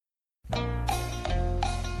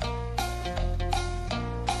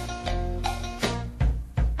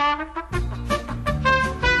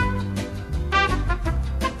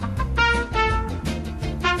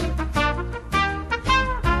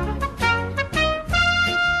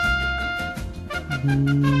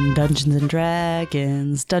Dungeons and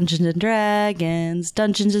Dragons, Dungeons and Dragons,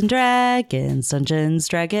 Dungeons and Dragons, Dungeons,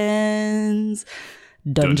 Dragons.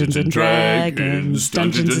 Dungeons and Dragons,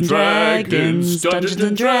 Dungeons and Dragons, Dungeons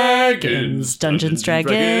and Dragons, Dungeons,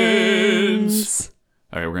 Dragons.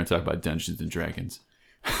 All right, we're going to talk about Dungeons and Dragons.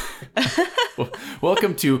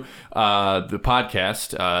 Welcome to the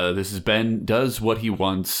podcast. This is Ben Does What He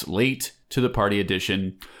Wants, late to the party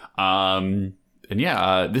edition.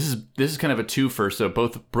 This is kind of a twofer. So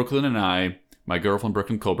both Brooklyn and I, my girlfriend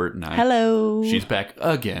Brooklyn Colbert and I, hello, she's back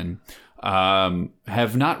again.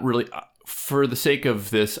 Have not really, for the sake of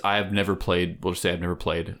this, I have never played. We'll just say I've never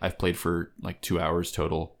played. I've played for like 2 hours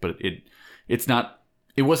total, but it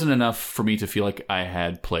wasn't enough for me to feel like I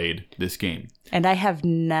had played this game. And I have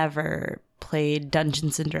never played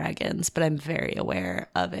Dungeons and Dragons, but I'm very aware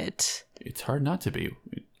of it. It's hard not to be.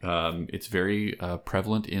 It's very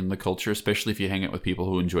prevalent in the culture, especially if you hang out with people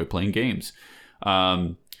who enjoy playing games.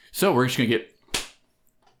 So we're just going to get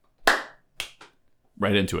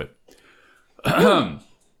right into it.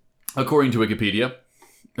 According to Wikipedia,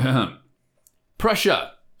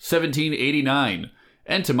 Prussia, 1789.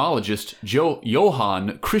 Entomologist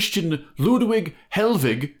Johann Christian Ludwig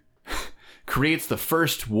Helvig creates the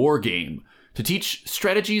first war game to teach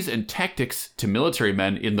strategies and tactics to military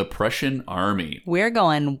men in the Prussian army. We're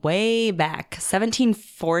going way back.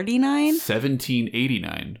 1749?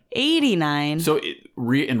 1789. 89. So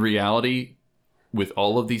in reality, with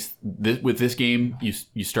all of with this game,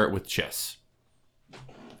 you start with chess.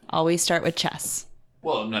 Always start with chess.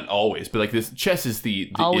 Well, not always, but like this, chess is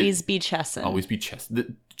the always be chessing. Always be chess.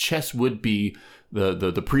 The chess would be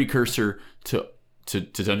the precursor to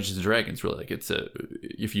Dungeons and Dragons. Really, like it's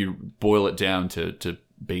if you boil it down to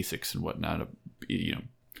basics and whatnot. All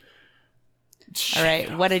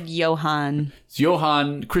right, what did Johann? It's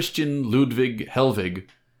Johann Christian Ludwig Helvig.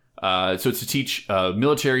 So it's to teach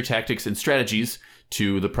military tactics and strategies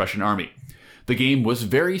to the Prussian army. The game was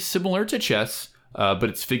very similar to chess. But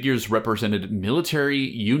its figures represented military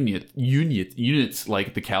units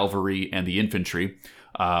like the cavalry and the infantry.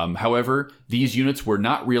 However, these units were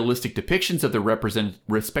not realistic depictions of their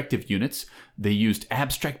respective units. They used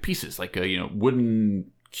abstract pieces like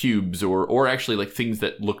wooden cubes or actually like things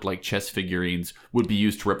that looked like chess figurines would be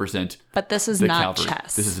used to represent. But this is the not cavalry.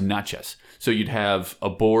 chess. This is not chess. So you'd have a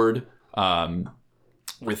board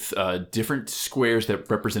with different squares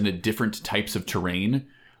that represented different types of terrain.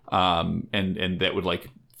 And that would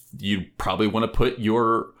you'd probably want to put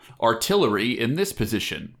your artillery in this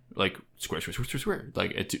position, like square,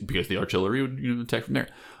 because the artillery would attack from there.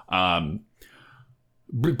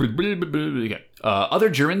 Other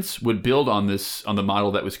Germans would build on the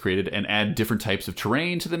model that was created and add different types of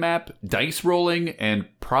terrain to the map, dice rolling, and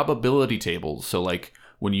probability tables. So like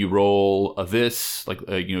when you roll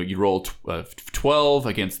you roll 12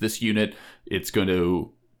 against this unit, it's going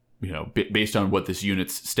to, based on what this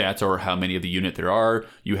unit's stats are, how many of the unit there are,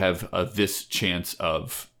 you have this chance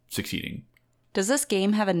of succeeding. Does this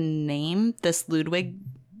game have a name, this Ludwig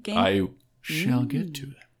game? I shall get to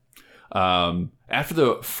that. After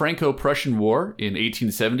the Franco-Prussian War in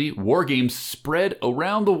 1870, war games spread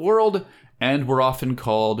around the world and were often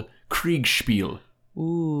called Kriegspiel,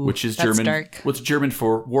 which is German. Dark. What's German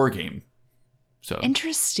for war game? So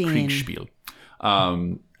interesting. Kriegspiel.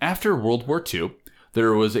 After World War II,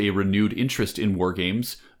 there was a renewed interest in war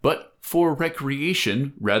games, but for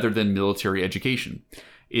recreation rather than military education.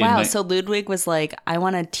 So Ludwig was like, I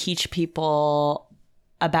want to teach people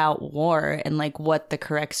about war and like what the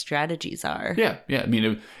correct strategies are. Yeah. I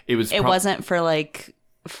mean, it was. It wasn't for like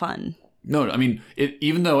fun. No. I mean,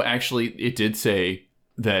 even though actually it did say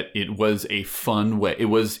that it was a fun way. It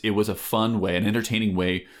was a fun way, an entertaining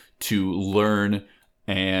way to learn.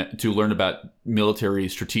 And to learn about military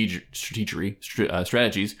strategies.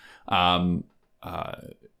 I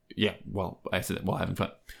said that while having fun.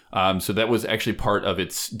 So that was actually part of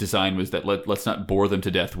its design, was that let's not bore them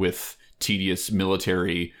to death with tedious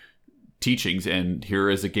military teachings. And here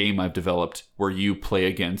is a game I've developed where you play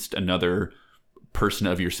against another person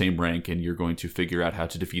of your same rank, and you're going to figure out how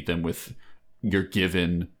to defeat them with your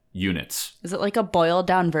given units. Is it like a boiled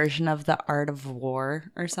down version of The Art of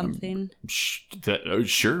War or something?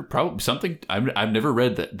 Sure, probably something. I've never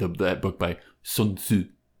read that book by Sun Tzu.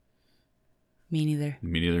 Me neither.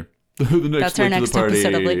 That's our next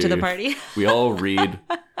episode of Late to the Party. We all read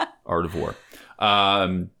Art of War.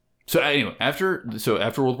 So anyway, after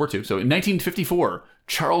World War II, so in 1954,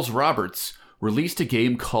 Charles Roberts released a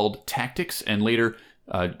game called Tactics, and later,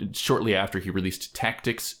 shortly after, he released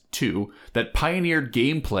Tactics 2 that pioneered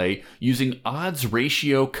gameplay using odds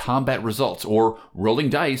ratio combat results, or rolling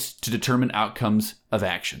dice to determine outcomes of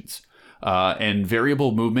actions. and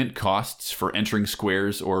variable movement costs for entering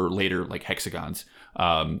squares or later like hexagons.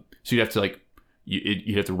 So you'd have to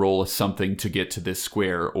you'd have to roll a something to get to this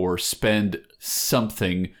square or spend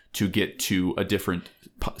something to get to a different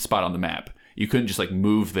spot on the map. You couldn't just like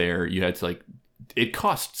move there. You had to it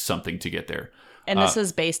cost something to get there. And this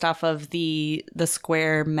is based off of the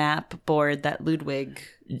square map board that Ludwig.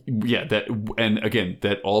 Yeah,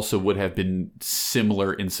 that also would have been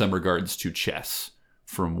similar in some regards to chess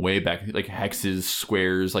from way back, like hexes,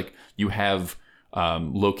 squares. Like you have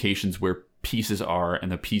locations where pieces are,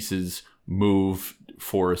 and the pieces move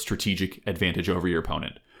for a strategic advantage over your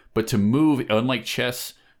opponent. But to move, unlike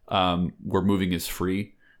chess, where moving is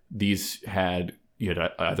free, these had you had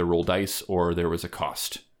to either roll dice or there was a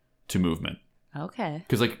cost to movement. Okay.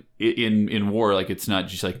 Because like in war, like it's not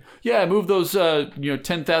just like, yeah, move those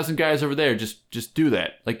 10,000 guys over there. Just do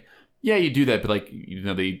that. Like, yeah, you do that, but like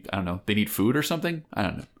they need food or something. I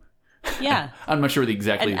don't know. Yeah. I'm not sure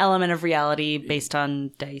exactly an element of reality based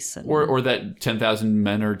on dice or that 10,000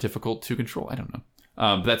 men are difficult to control. I don't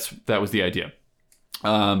know. That was the idea.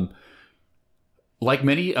 Like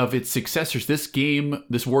many of its successors,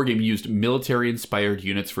 this war game used military-inspired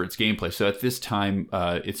units for its gameplay. So at this time,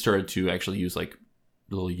 it started to actually use like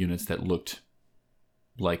little units that looked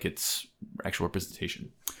like its actual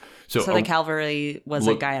representation. So the cavalry was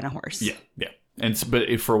a guy on a horse. Yeah.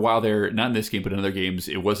 But for a while there, not in this game, but in other games,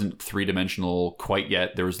 it wasn't three-dimensional quite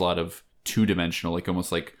yet. There was a lot of two-dimensional, like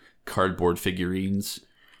almost like cardboard figurines.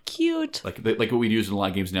 Cute. Like what we use in a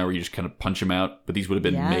lot of games now, where you just kind of punch them out. But these would have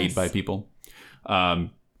been made by people.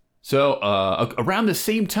 So around the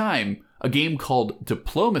same time, a game called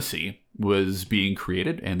Diplomacy was being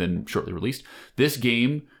created and then shortly released. This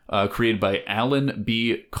game, created by Alan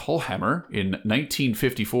B. Kohlhammer in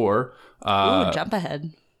 1954. Jump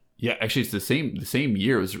ahead. Yeah, actually, it's the same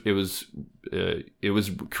year. It was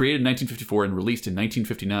created in 1954 and released in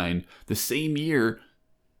 1959. The same year.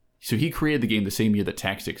 So he created the game the same year that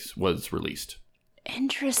Tactics was released.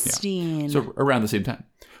 Interesting. Yeah. So around the same time.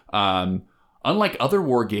 Unlike other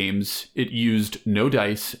war games, it used no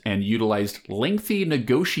dice and utilized lengthy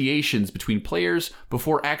negotiations between players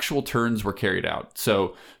before actual turns were carried out.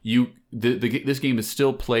 So this game is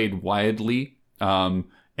still played widely, and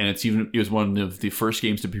it was one of the first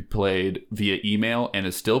games to be played via email, and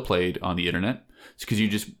is still played on the internet. It's because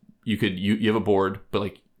you have a board, but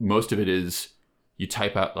like most of it is you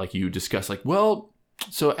type out, like you discuss like, well,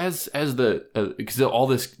 so as because all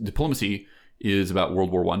this diplomacy is about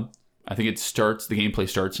World War I. I think the gameplay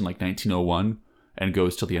starts in like 1901 and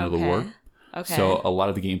goes till the end of the war. Okay. So a lot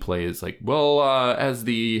of the gameplay is like, well, as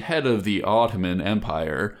the head of the Ottoman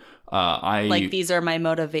Empire, these are my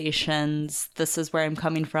motivations. This is where I'm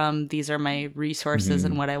coming from. These are my resources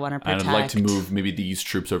and what I want to protect. And I'd like to move maybe these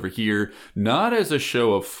troops over here, not as a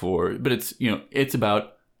show of force, but it's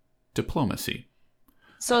about diplomacy.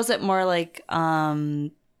 So is it more like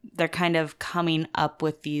they're kind of coming up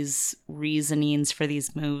with these reasonings for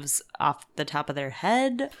these moves off the top of their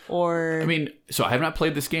head, or? I mean, so I have not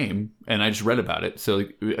played this game, and I just read about it. So,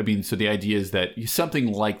 so the idea is that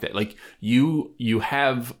something like that, like you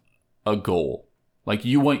have a goal, like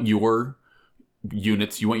you want your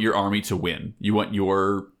units, you want your army to win, you want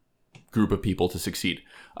your group of people to succeed,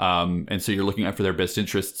 and so you're looking out for their best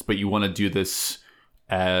interests, but you want to do this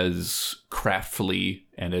as craftfully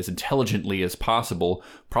and as intelligently as possible,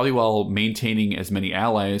 probably while maintaining as many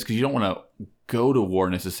allies, because you don't want to go to war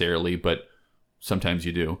necessarily, but sometimes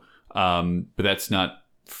you do. But that's not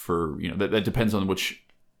for, that depends on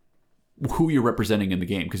who you're representing in the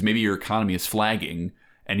game, because maybe your economy is flagging,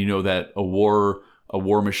 and you know that a war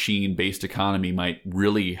machine based economy might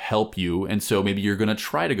really help you, and so maybe you're going to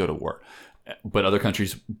try to go to war. But other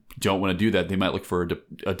countries don't want to do that. They might look for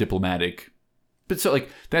a diplomatic. But so like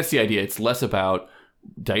that's the idea. It's less about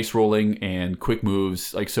dice rolling and quick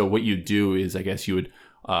moves. Like, so what you do is, I guess you would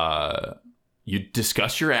you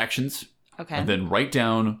discuss your actions, and then write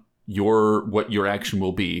down what your action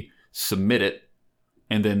will be, submit it,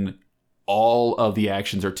 and then all of the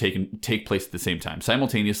actions are take place at the same time.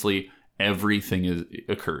 Simultaneously, everything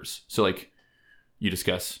occurs. So like you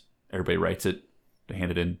discuss, everybody writes it, they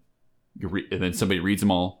hand it in, and then somebody reads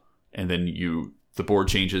them all, and then the board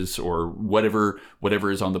changes, or whatever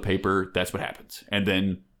is on the paper, that's what happens. And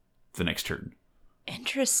then the next turn.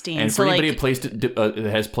 Interesting. And for anybody who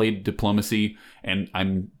has played Diplomacy, and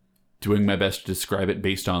I'm doing my best to describe it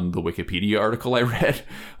based on the Wikipedia article I read,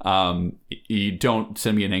 you don't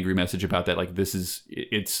send me an angry message about that. Like,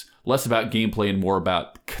 it's less about gameplay and more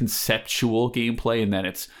about conceptual gameplay, and that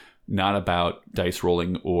it's not about dice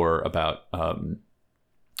rolling or about about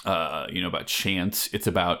chance. It's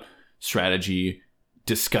about strategy,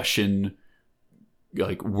 discussion,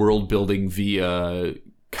 like world building via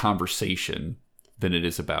conversation than it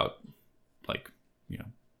is about like,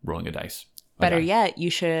 rolling a dice. Better yet, you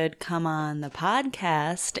should come on the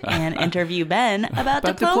podcast and interview Ben about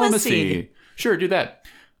diplomacy. Sure, do that.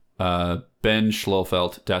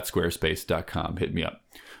 benschlofelt.squarespace.com. Hit me up.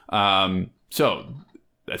 So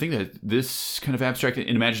I think that this kind of abstract and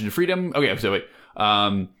imaginative freedom. Okay, so wait.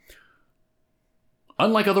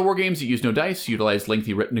 Unlike other war games that use no dice, utilize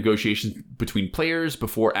lengthy negotiations between players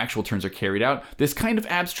before actual turns are carried out, this kind of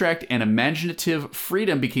abstract and imaginative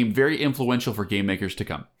freedom became very influential for game makers to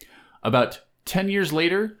come. About 10 years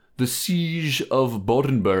later, The Siege of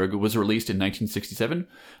Bodenberg was released in 1967.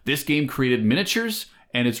 This game created miniatures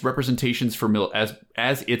and its representations for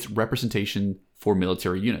as its representation for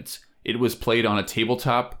military units. It was played on a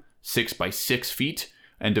tabletop 6 by 6 feet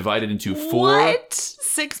and divided into 4. What?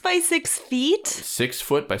 6 by 6 feet? 6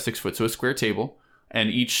 foot by 6 foot, so a square table.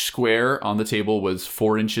 And each square on the table was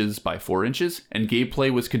 4 inches by 4 inches. And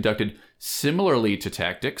gameplay was conducted similarly to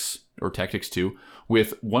Tactics, or Tactics 2,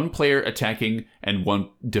 with one player attacking and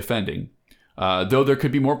one defending. Though there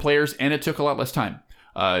could be more players, and it took a lot less time.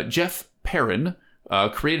 Jeff Perrin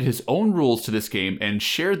created his own rules to this game and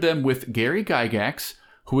shared them with Gary Gygax,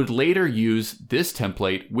 who would later use this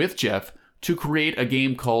template with Jeff to create a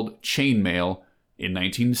game called Chainmail in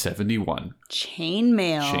 1971.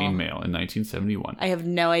 Chainmail In 1971. I have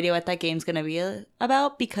no idea what that game's going to be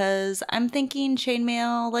about because I'm thinking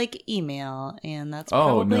chainmail like email, and that's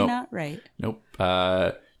probably not right. Nope.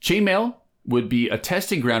 Chainmail would be a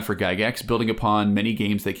testing ground for Gygax, building upon many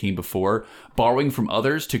games that came before, borrowing from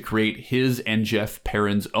others to create his and Jeff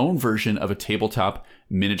Perrin's own version of a tabletop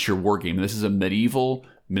miniature war game. And this is a medieval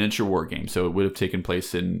miniature war game, so it would have taken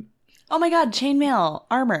place in... Oh my god, chainmail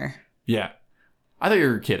armor. Yeah. I thought you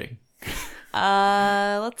were kidding.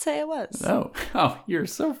 Let's say it was. Oh, you're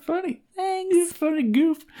so funny. Thanks. You funny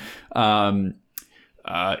goof.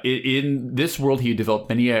 In this world, he developed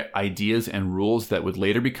many ideas and rules that would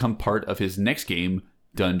later become part of his next game,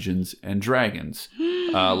 Dungeons and Dragons,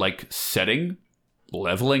 like setting,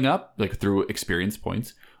 leveling up, like through experience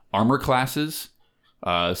points, armor classes,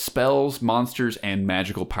 spells, monsters, and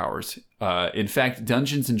magical powers. In fact,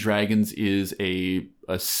 Dungeons and Dragons is a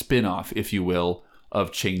spin-off, if you will,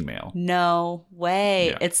 of Chainmail. No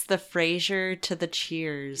way. Yeah. It's the Frasier to the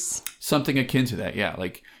Cheers. Something akin to that, yeah.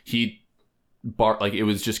 Like it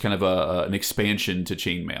was just kind of an expansion to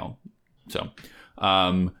Chainmail. So,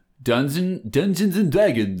 Dungeons and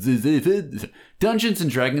Dragons. Dungeons and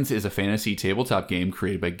Dragons is a fantasy tabletop game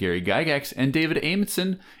created by Gary Gygax and David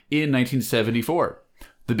Amundsen in 1974.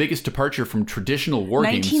 The biggest departure from traditional war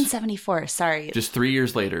games. 1974. Sorry. Just 3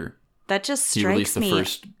 years later. That just He released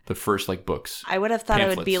strikes me. the first like books. I would have thought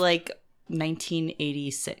pamphlets. it would be like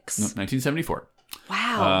 1986. No, 1974.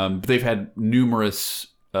 Wow. But they've had numerous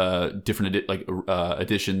different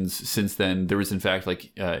editions since then. There was, in fact,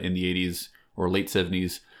 like in the 80s or late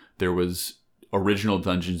 70s, there was original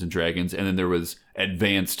Dungeons and Dragons, and then there was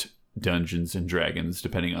advanced Dungeons and Dragons,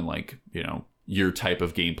 depending on like your type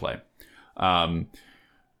of gameplay.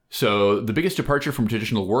 So the biggest departure from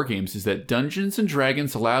traditional war games is that Dungeons and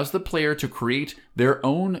Dragons allows the player to create their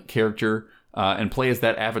own character and play as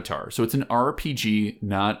that avatar. So it's an RPG,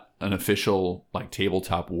 not an official like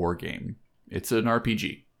tabletop war game. It's an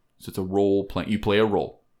RPG. So it's a role play. You play a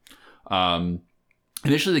role.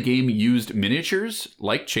 Initially, the game used miniatures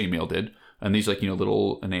like Chainmail did, and these like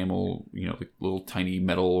little enamel, like little tiny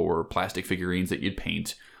metal or plastic figurines that you'd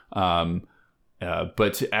paint.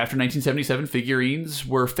 But after 1977, figurines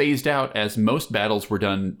were phased out as most battles were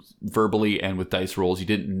done verbally and with dice rolls. You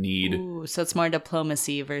didn't need. Ooh, so it's more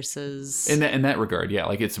diplomacy versus. In that regard, yeah.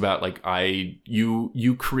 Like it's about like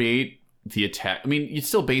you create the attack. I mean, it's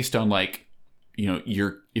still based on like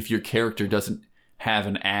if your character doesn't have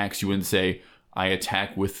an axe, you wouldn't say I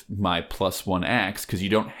attack with my +1 axe because you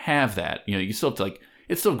don't have that. You still have to like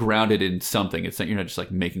it's still grounded in something. It's not you're not just like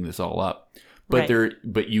making this all up. But Right.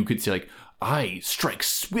 but you could say like I strike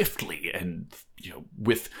swiftly and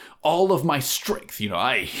with all of my strength.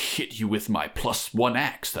 I hit you with my +1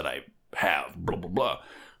 axe that I have. Blah blah blah.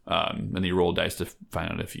 And then you roll dice to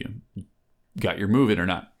find out if you got your move in or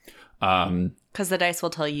not. Because the dice will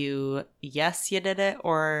tell you, yes, you did it,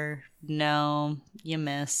 or no, you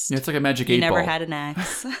missed. It's like a magic You 8 ball. never had an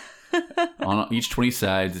axe. On each 20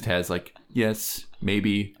 sides, it has like yes,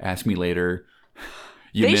 maybe, ask me later.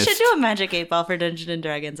 You They missed. should do a Magic 8 Ball for Dungeons and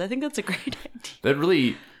Dragons. I think that's a great idea. That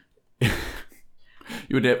really, it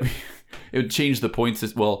would change the point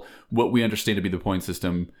system. Well, what we understand to be the point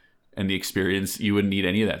system and the experience, you wouldn't need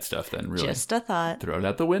any of that stuff then, really. Just a thought. Throw it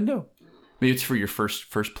out the window. Maybe it's for your first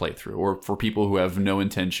playthrough, or for people who have no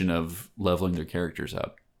intention of leveling their characters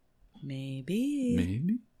up.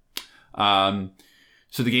 Maybe.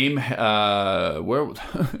 So the game,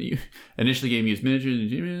 initially the game used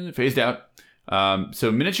miniatures, phased out.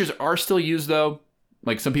 So miniatures are still used though.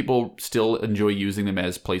 Like some people still enjoy using them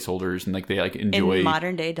as placeholders, and like they like enjoy in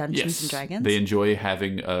modern day Dungeons and Dragons. They enjoy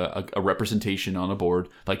having a representation on a board.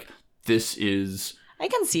 Like this is. I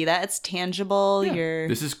can see that it's tangible. Yeah.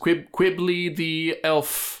 This is Quibbly the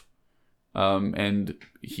elf, and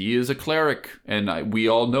he is a cleric, and we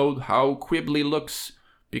all know how Quibbly looks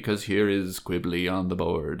because here is Quibbly on the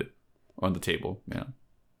board, on the table. Yeah.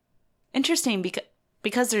 Interesting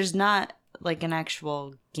because there's not like an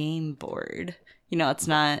actual game board. You know, it's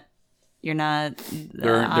not. You're not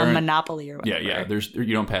on Monopoly or whatever. Yeah.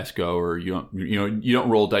 You don't pass go, or you don't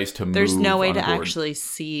roll dice to move. There's no way on to a board. actually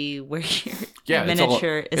see where your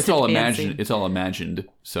miniature is. It's all imagined. It's all imagined.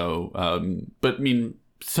 So, but I mean,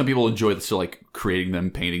 some people enjoy still like creating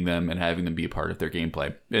them, painting them, and having them be a part of their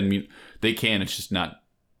gameplay. And I mean, they can. It's just not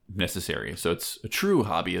necessary. So it's a true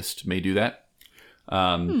hobbyist may do that.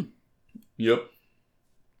 Yep.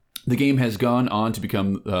 The game has gone on to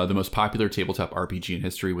become the most popular tabletop RPG in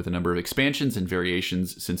history, with a number of expansions and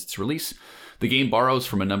variations since its release. The game borrows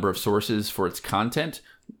from a number of sources for its content,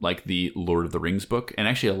 like the Lord of the Rings book, and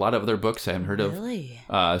actually a lot of other books I haven't heard of. Really?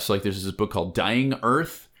 So like there's this book called Dying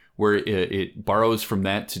Earth, where it borrows from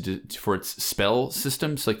that for its spell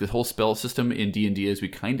system. So like the whole spell system in D&D, as we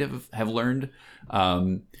kind of have learned,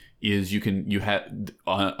 is you have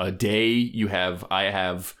on a day I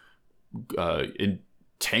have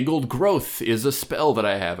Tangled Growth is a spell that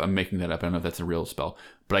I have. I'm making that up. I don't know if that's a real spell,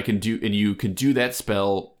 but I can do, and you can do that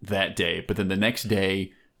spell that day. But then the next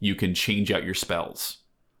day you can change out your spells.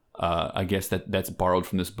 I guess that's borrowed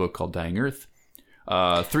from this book called Dying Earth.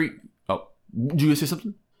 Did you guys say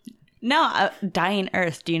something? No, Dying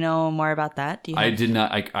Earth. Do you know more about that? I did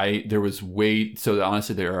not. There was so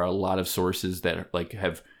honestly, there are a lot of sources that like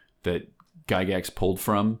have that Gygax pulled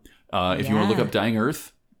from. If you want to look up Dying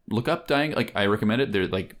Earth, look up Dying. Like I recommend it. They're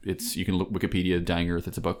like you can look Wikipedia Dying Earth.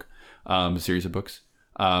 It's a book, a series of books.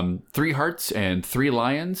 3 Hearts and 3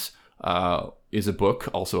 Lions is a book,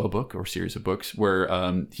 also a book or series of books where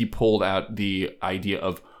he pulled out the idea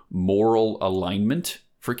of moral alignment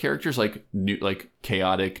for characters, like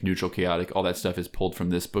chaotic, neutral, chaotic. All that stuff is pulled from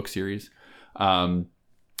this book series, and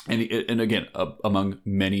again among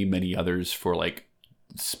many others for like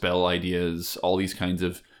spell ideas, all these kinds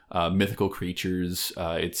of mythical creatures.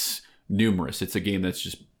 It's numerous. It's a game that's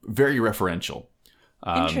just very referential.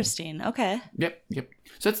 Interesting. Okay. Yep.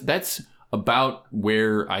 So that's about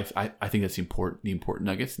where I think that's the important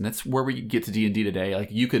nuggets, and that's where we get to D&D today.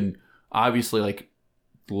 Like you can obviously like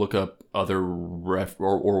look up other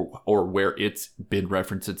or where it's been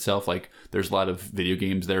referenced itself. Like there's a lot of video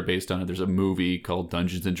games that are based on it. There's a movie called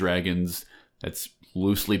Dungeons and Dragons that's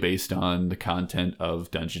loosely based on the content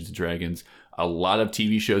of Dungeons and Dragons. A lot of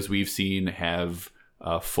TV shows we've seen have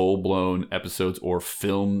full-blown episodes or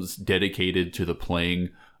films dedicated to the playing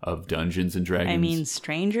of Dungeons and Dragons. I mean,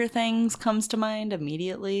 Stranger Things comes to mind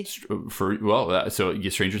immediately.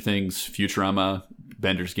 Stranger Things, Futurama,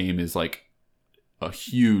 Bender's Game is like a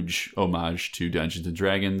huge homage to Dungeons and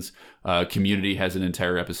Dragons. Community has an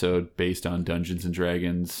entire episode based on Dungeons and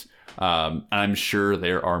Dragons. I'm sure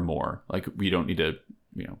there are more. Like we don't need to,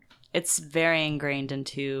 It's very ingrained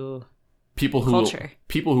into culture.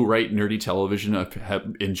 People who write nerdy television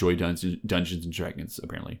have enjoyed Dungeons and Dragons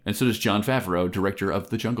apparently, and so does Jon Favreau, director of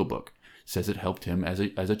The Jungle Book. Says it helped him as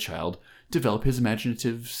a child develop his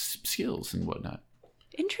imaginative skills and whatnot.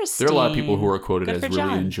 Interesting. There are a lot of people who are quoted Good as for really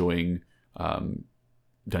John. enjoying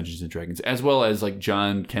Dungeons and Dragons, as well as like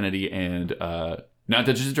John Kennedy and not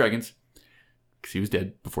Dungeons and Dragons because he was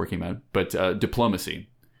dead before it came out, but Diplomacy.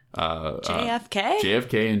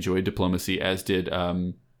 JFK enjoyed Diplomacy, as did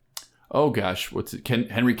Henry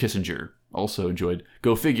Kissinger also enjoyed.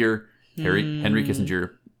 Go figure. Henry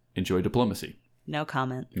Kissinger enjoyed Diplomacy. No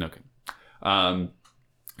comment. Okay.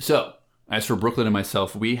 So as for Brooklyn and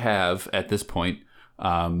myself, we have at this point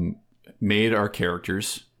made our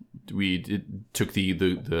characters. We took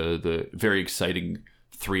the very exciting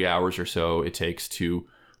 3 hours or so it takes to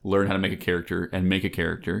learn how to make a character and make a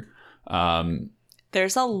character.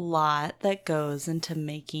 There's a lot that goes into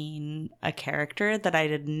making a character that I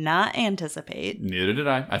did not anticipate. Neither did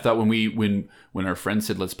I. I thought when our friend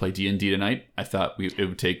said let's play D&D tonight, I thought it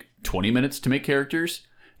would take 20 minutes to make characters,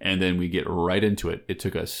 and then we get right into it. It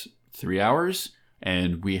took us 3 hours,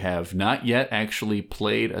 and we have not yet actually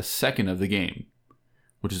played a second of the game,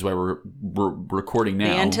 which is why we're recording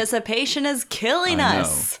now. The anticipation is killing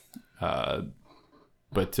us.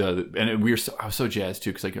 But and I was so jazzed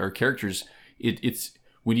too because like our characters, it's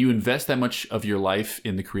when you invest that much of your life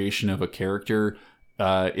in the creation of a character,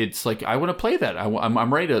 it's like I want to play that.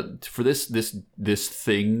 I'm ready for this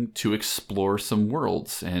thing to explore some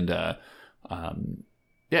worlds. And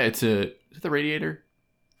is it the Radiator?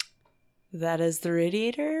 That is the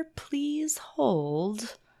Radiator. Please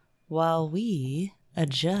hold while we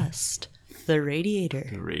adjust the Radiator.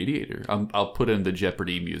 The Radiator. I'll put in the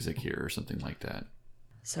Jeopardy music here or something like that.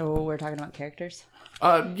 So we're talking about characters?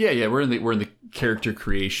 Yeah. We're in the character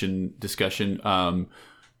creation discussion.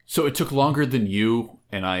 So it took longer than you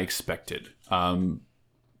and I expected.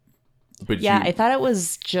 But yeah, I thought it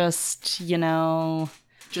was just,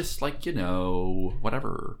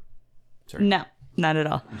 whatever. Sorry. No, not at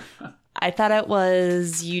all. I thought it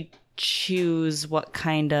was you choose what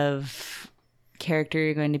kind of character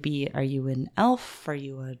you're going to be. Are you an elf? Are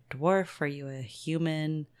you a dwarf? Are you a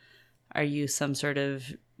human? Are you some sort of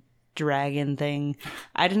dragon thing?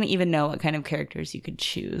 I didn't even know what kind of characters you could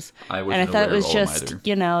choose. And I thought it was just,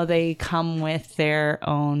 they come with their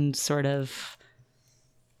own sort of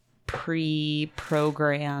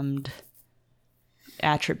pre-programmed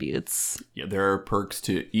attributes. Yeah, there are perks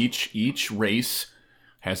to each race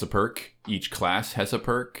has a perk. Each class has a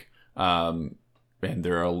perk. And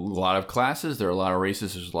there are a lot of classes. There are a lot of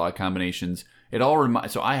races. There's a lot of combinations. It all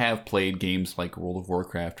so I have played games like World of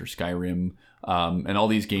Warcraft or Skyrim, and all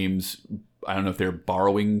these games. I don't know if they're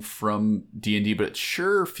borrowing from D&D, but it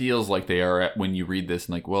sure feels like they are when you read this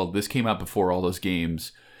and like, well, this came out before all those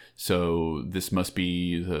games, so this must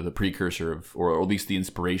be the precursor of, or at least the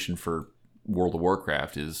inspiration for World of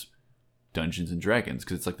Warcraft is Dungeons and Dragons,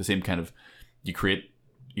 because it's like the same kind of you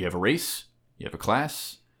have a race, you have a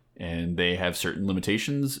class, and they have certain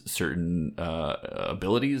limitations, certain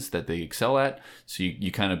abilities that they excel at. So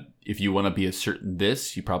you kind of, if you want to be a certain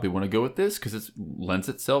this, you probably want to go with this because it lends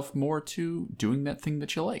itself more to doing that thing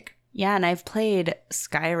that you like. Yeah, and I've played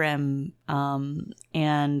Skyrim,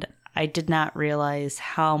 and I did not realize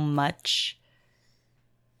how much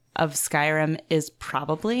of Skyrim is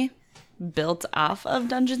probably built off of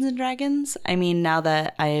Dungeons and Dragons. I mean, now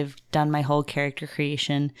that I've done my whole character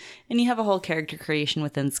creation, and you have a whole character creation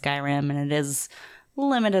within Skyrim, and it is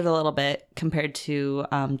limited a little bit compared to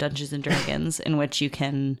Dungeons and Dragons, in which you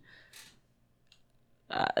can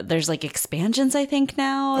there's like expansions, I think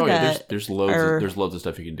now. Oh yeah, there's loads of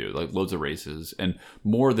stuff you can do, like loads of races, and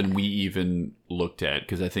more than we even looked at.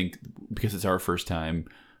 Because I think because it's our first time,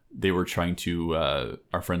 they were trying to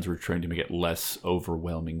our friends were trying to make it less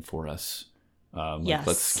overwhelming for us. Yes.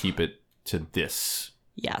 Let's keep it to this.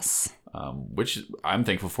 Yes. Which I'm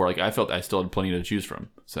thankful for. Like I felt I still had plenty to choose from,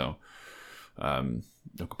 so no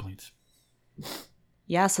complaints.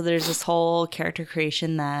 Yeah, so there's this whole character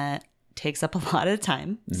creation that takes up a lot of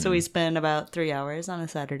time. Mm-hmm. So we spend about 3 hours on a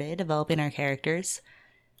Saturday developing our characters.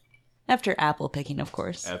 After apple picking, of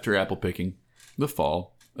course. After apple picking, the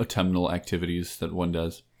fall, autumnal activities that one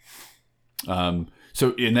does. So,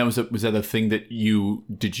 and that was that a thing that you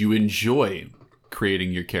enjoy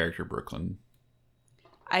creating your character, Brooklyn?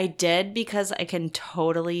 I did, because I can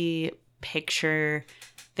totally picture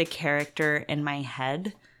the character in my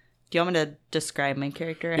head. Do you want me to describe my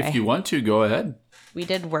character? If you want to, go ahead. We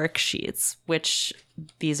did worksheets, which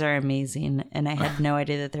these are amazing, and I had no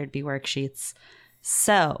idea that there'd be worksheets.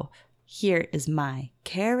 So, here is my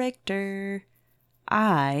character.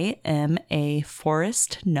 I am a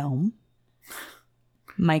forest gnome.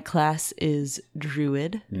 My class is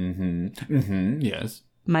druid. Mm-hmm. Mm-hmm. Yes.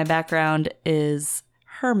 My background is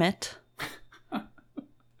hermit.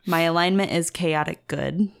 My alignment is chaotic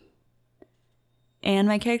good. And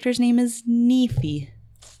my character's name is Nefi.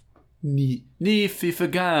 Nefi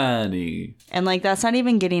Fagani. And like, that's not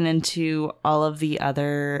even getting into all of the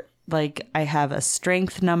other, like, I have a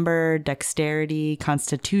strength number, dexterity,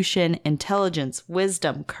 constitution, intelligence,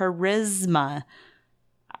 wisdom, charisma.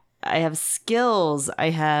 I have skills.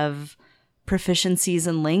 I have proficiencies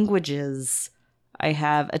in languages. I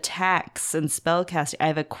have attacks and spellcasting. I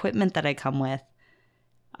have equipment that I come with.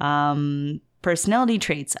 Personality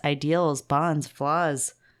traits, ideals, bonds,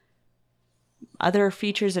 flaws, other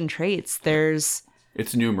features and traits.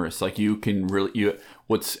 It's numerous. Like you can really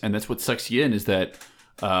and that's what sucks you in is that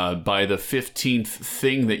by the 15th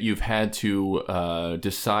thing that you've had to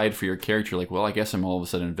decide for your character, like, well, I guess I'm all of a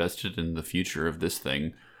sudden invested in the future of this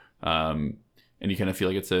thing, and you kind of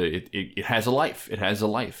feel like it has a life. It has a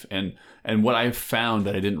life, and what I've found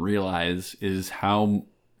that I didn't realize is how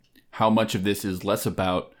much of this is less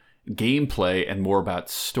about gameplay and more about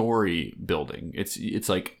story building. It's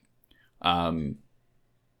like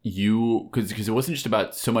because it wasn't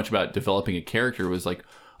just so much about developing a character. It was like,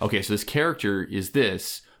 okay, so this character is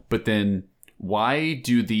this, but then why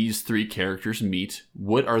do these three characters meet?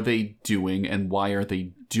 What are they doing, and why are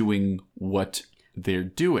they doing what they're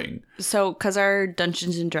doing? So, because our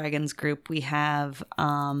Dungeons and Dragons group, we have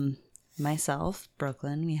myself,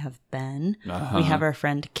 Brooklyn, we have Ben, we have our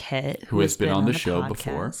friend Kit, who has been on the show podcast,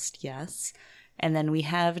 before. Yes. And then we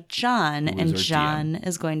have John, and John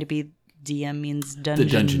is going to be DM means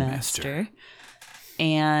Dungeon Master.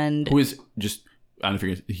 And who is just, I don't know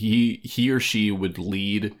if he or she would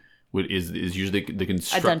lead, is usually the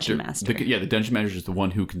constructor. A Dungeon Master. The Dungeon Master is the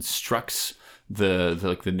one who constructs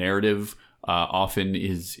the narrative. Often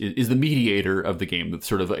is the mediator of the game. That's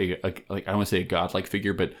sort of like I don't want to say a godlike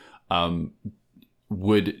figure, but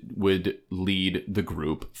would lead the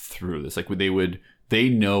group through this. Like they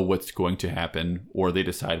know what's going to happen, or they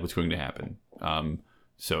decide what's going to happen.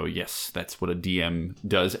 So yes, that's what a DM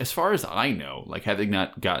does. As far as I know, like having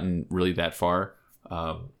not gotten really that far,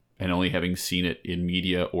 and only having seen it in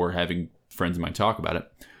media or having friends of mine talk about it,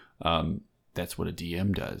 that's what a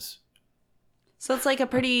DM does. So it's like a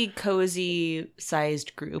pretty cozy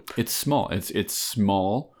sized group. It's small. It's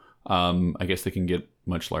small. I guess they can get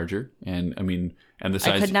much larger, and I mean, and the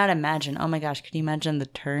size. I could not imagine. Oh my gosh, could you imagine the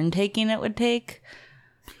turn taking it would take?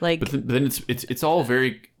 Like, but then it's all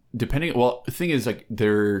very depending. Well, the thing is, like,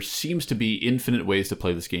 there seems to be infinite ways to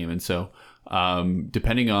play this game, and so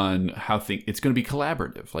depending on how it's going to be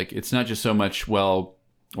collaborative. Like, it's not just so much. Well,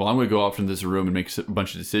 I'm going to go off into this room and make a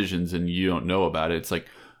bunch of decisions, and you don't know about it. It's like,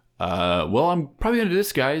 well, I'm probably going to do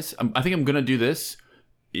this, guys. I think I'm going to do this.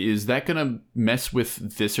 Is that going to mess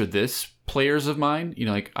with this or this players of mine? You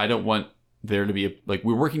know, like, I don't want there to be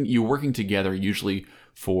you're working together usually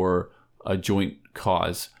for a joint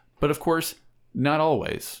cause. But of course, not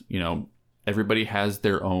always. You know, everybody has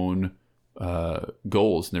their own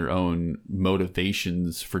goals and their own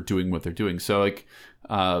motivations for doing what they're doing. So like,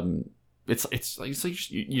 it's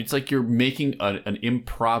like you're making an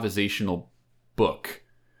improvisational book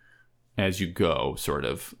as you go, sort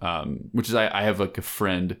of, which is I have like a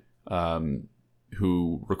friend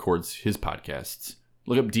who records his podcasts.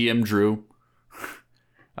 Look up DM Drew.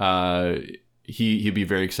 He'd be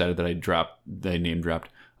very excited that I name dropped.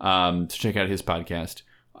 To check out his podcast.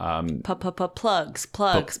 Plugs.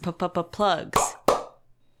 Plugs.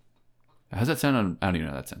 How's that sound? I don't even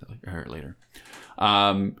know how that sounded. I heard it later.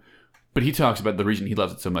 But he talks about the reason he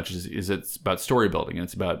loves it so much is it's about story building, and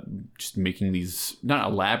it's about just making these,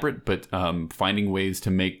 not elaborate, but finding ways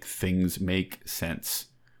to make things make sense,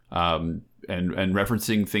 and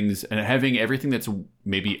referencing things and having everything that's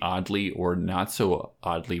maybe oddly or not so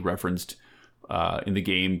oddly referenced in the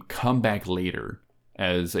game come back later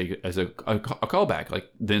as a callback. Like,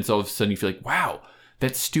 then it's all of a sudden you feel like, wow,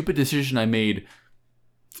 that stupid decision I made,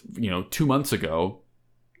 2 months ago,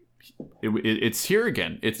 it's here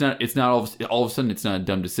again. It's not all of a sudden it's not a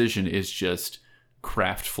dumb decision. It's just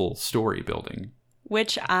craftful story building.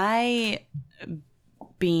 Which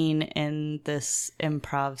being in this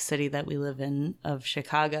improv city that we live in of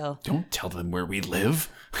Chicago. Don't tell them where we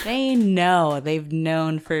live. They know. They've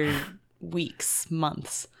known for weeks,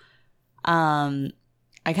 months.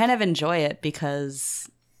 I kind of enjoy it because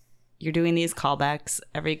you're doing these callbacks.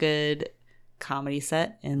 Every good comedy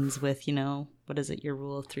set ends with, what is it, your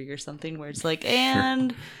rule of three or something, where it's like,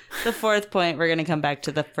 and the fourth point, we're going to come back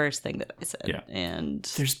to the first thing that I said and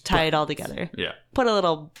tie it all together. Yeah. Put a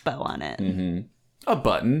little bow on it. Mm-hmm. A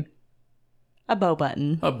button. A bow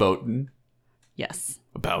button. A boatin. Yes.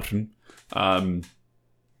 A boughton. So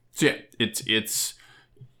yeah, it's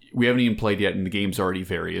we haven't even played yet, and the game's already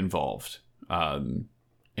very involved.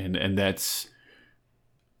 And that's,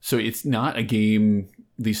 so it's not a game,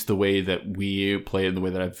 at least the way that we play it, the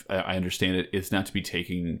way that I understand it, it's not to be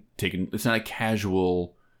taken. It's not a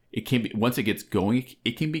casual. It can be, once it gets going,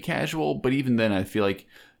 it can be casual. But even then, I feel like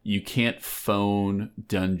you can't phone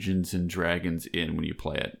Dungeons and Dragons in when you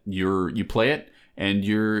play it. You play it, and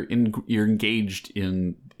you're engaged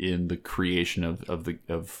in the creation of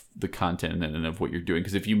the content and of what you're doing.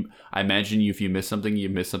 Because I imagine if you miss something,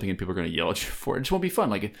 and people are going to yell at you for it. It just won't be fun.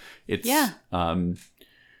 Like it's yeah. And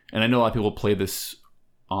I know a lot of people play this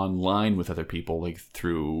online with other people, like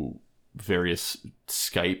through various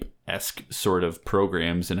Skype-esque sort of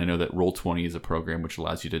programs. And I know that Roll20 is a program which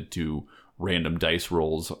allows you to do random dice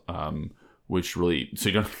rolls, which really, so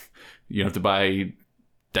you don't have to buy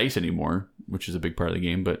dice anymore, which is a big part of the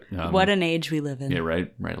game. But what an age we live in. Yeah,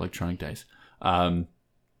 right, electronic dice. But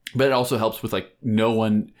it also helps with, like, no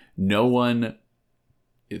one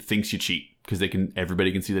thinks you cheat. because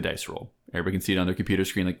everybody can see the dice roll. Everybody can see it on their computer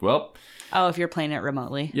screen. Like, well, Oh, if you're playing it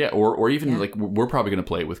remotely. yeah, or even like we're probably going to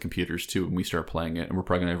play it with computers too when we start playing it, and we're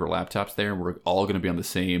probably going to have our laptops there, and we're all going to be on the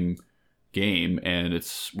same game, and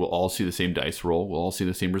we'll all see the same dice roll. We'll all see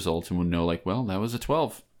the same results, and we'll know like, well, that was a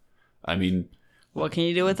 12. I mean, What can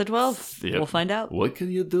you do with a 12? Yep. We'll find out. What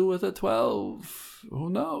can you do with a 12? Who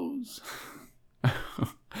knows?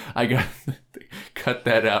 I got cut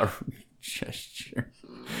that out gesture.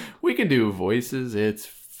 We can do voices. It's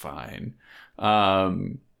fine.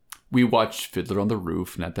 We watched Fiddler on the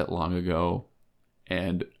Roof not that long ago,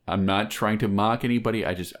 and I'm not trying to mock anybody.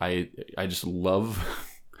 I just love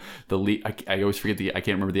the lead. I always forget I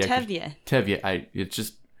can't remember the actor.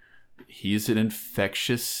 Tevye. He's an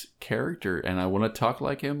infectious character, and I want to talk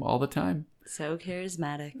like him all the time. So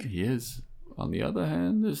charismatic. He is. On the other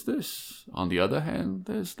hand, there's this. On the other hand,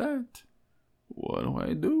 there's that. What do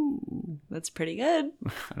I do? That's pretty good.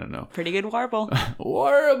 I don't know. Pretty good warble.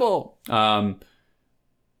 Horrible.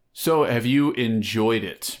 So have you enjoyed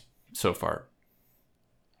it so far?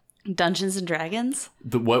 Dungeons and Dragons?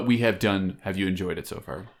 What we have done, have you enjoyed it so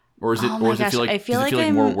far? Or is it Oh my gosh, does it feel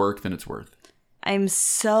like more work than it's worth? I'm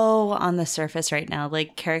so on the surface right now.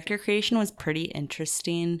 Like, character creation was pretty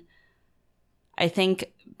interesting. I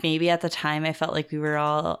think maybe at the time I felt like we were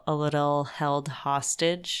all a little held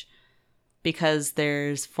hostage because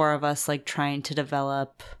there's 4 of us like trying to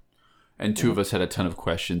develop. And 2 of us had a ton of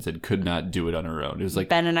questions and could not do it on our own. It was like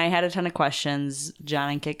Ben and I had a ton of questions. John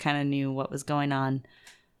and Kit kind of knew what was going on.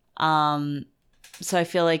 So I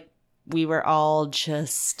feel like we were all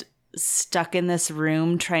just stuck in this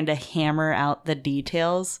room trying to hammer out the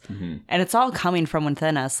details. Mm-hmm. And it's all coming from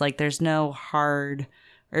within us. Like, there's no hard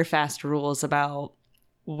or fast rules about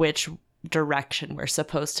which direction we're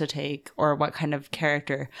supposed to take or what kind of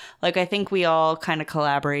character. Like, I think we all kind of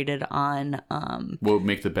collaborated on what would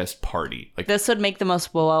make the best party. Like, this would make the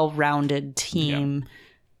most well-rounded team.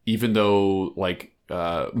 Yeah. Even though, like,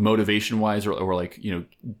 motivation wise or like,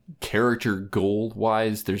 character goal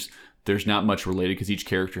wise, there's not much related because each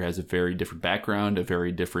character has a very different background, a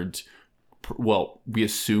very different, we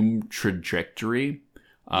assume trajectory.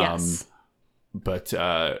 Yes. But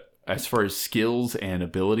as far as skills and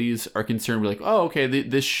abilities are concerned, we're like, oh, okay,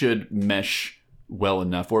 this should mesh well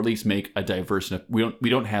enough, or at least make a diverse enough. We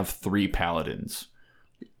don't have 3 paladins.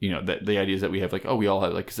 That the idea is that we have like, oh, we all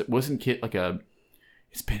have like, because it wasn't Kit like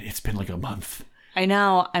it's been like a month. I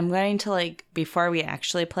know. I'm going to, like, before we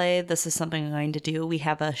actually play, this is something I'm going to do. We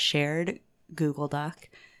have a shared Google Doc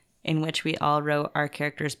in which we all wrote our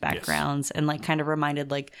characters' backgrounds and, like, kind of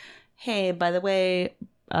reminded, like, hey, by the way,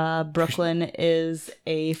 Brooklyn is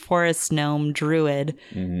a forest gnome druid.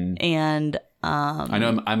 Mm-hmm. And I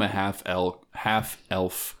know I'm a half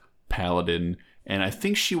elf paladin, and I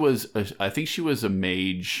think she was a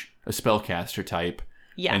mage, a spellcaster type.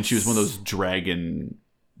 Yes. And she was one of those dragon.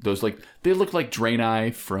 They look like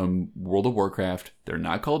Draenei from World of Warcraft. They're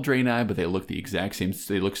not called Draenei, but they look the exact same.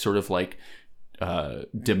 They look sort of like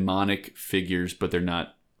demonic figures, but they're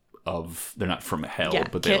not from hell. Yeah,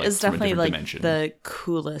 but they're Kit is from a definitely different like dimension. the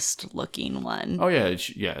coolest looking one. Oh yeah,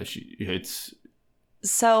 it's.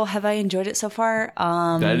 So have I enjoyed it so far?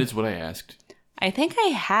 That is what I asked. I think I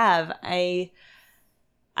have. I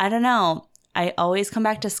don't know. I always come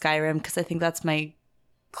back to Skyrim because I think that's my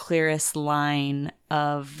clearest line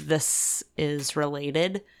of this is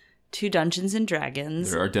related to Dungeons and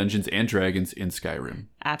Dragons. There are Dungeons and Dragons in Skyrim.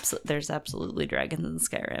 There's absolutely dragons in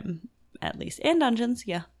Skyrim, at least, and dungeons.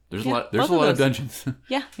 Yeah, there's a lot of dungeons.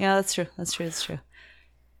 yeah, that's true.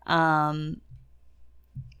 And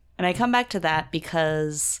I come back to that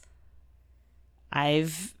because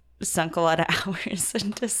I've sunk a lot of hours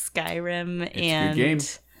into Skyrim, it's a good game.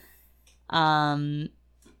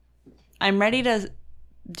 I'm ready to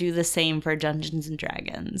do the same for Dungeons and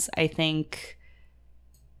Dragons. I think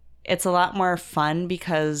it's a lot more fun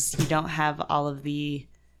because you don't have all of the,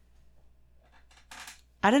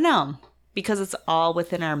 I don't know, because it's all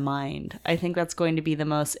within our mind. I think that's going to be the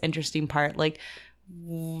most interesting part. Like,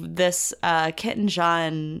 this Kit and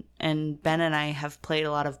John and Ben and I have played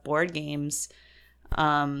a lot of board games,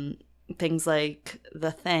 things like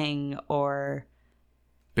The Thing or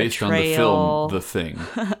based Betrayal. On the film The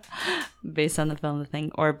Thing. Based on the film The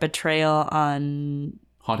Thing, or Betrayal on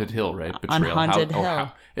Haunted Hill, right? Betrayal on Haunted Hill. Yeah,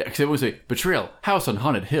 because it was a Betrayal House on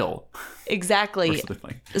Haunted Hill. Exactly.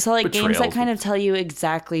 So like games that kind of tell you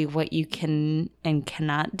exactly what you can and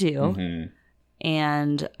cannot do. Mm-hmm.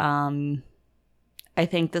 And I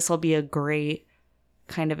think this will be a great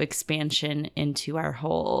kind of expansion into our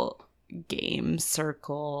whole game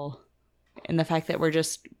circle And the fact that we're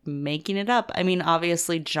just making it up. I mean,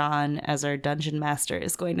 obviously, John, as our dungeon master,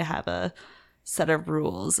 is going to have a set of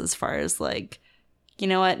rules as far as like, you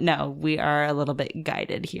know what? No, we are a little bit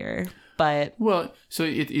guided here. But well, so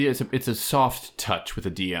it's a soft touch with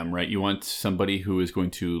a DM, right? You want somebody who is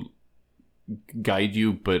going to guide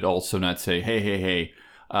you, but also not say, hey,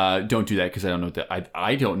 don't do that because I don't know that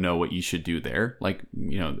I don't know what you should do there. Like,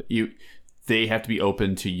 you know, they have to be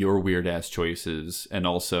open to your weird ass choices and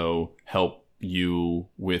also help you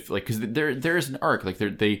with like, because there is an arc. Like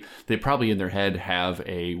they probably in their head have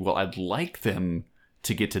a, well, I'd like them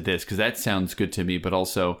to get to this because that sounds good to me, but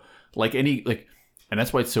also like any like, and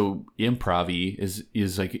that's why it's so improv-y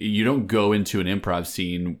is like you don't go into an improv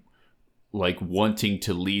scene like wanting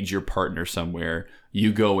to lead your partner somewhere.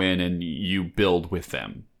 You go in and you build with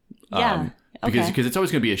them. yeah. Because it's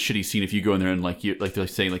always going to be a shitty scene if you go in there and like they're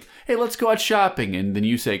saying like, hey, let's go out shopping, and then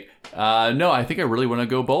you say, no, I think I really want to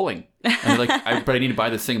go bowling, and they're like, but I need to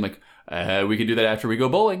buy this thing. I'm like, we can do that after we go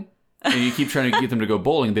bowling, and you keep trying to get them to go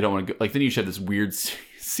bowling. They don't want to go. Like then you should have this weird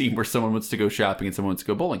scene where someone wants to go shopping and someone wants to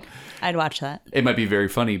go bowling. I'd watch that. It might be very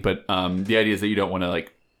funny, but the idea is that you don't want to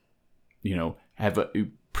like, you know,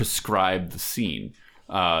 prescribe the scene,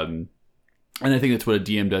 and I think that's what a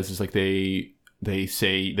DM does is like they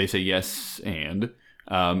say yes and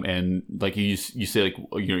like you say like,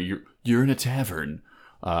 you know, you're in a tavern,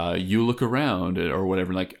 you look around or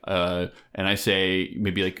whatever, like and I say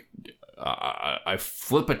maybe like I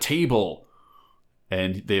flip a table,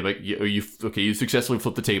 and they like you successfully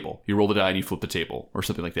flip the table, you roll the die and you flip the table or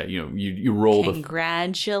something like that, you know, you roll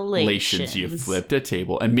congratulations, you flipped a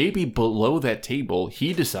table, and maybe below that table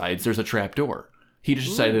he decides there's a trap door. He just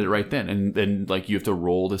decided it right then, and then like you have to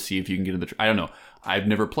roll to see if you can get in the. I don't know. I've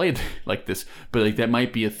never played like this, but like that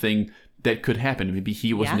might be a thing that could happen. Maybe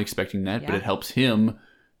he wasn't expecting that, but it helps him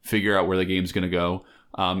figure out where the game's going to go.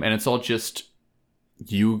 And it's all just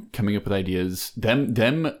you coming up with ideas,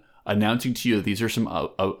 them announcing to you that these are some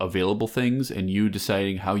available things, and you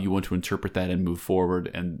deciding how you want to interpret that and move forward,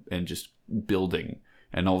 and just building.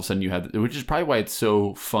 And all of a sudden you have, which is probably why it's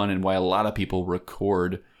so fun and why a lot of people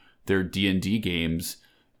record their D&D games,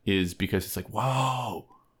 is because it's like, whoa,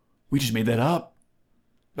 we just made that up.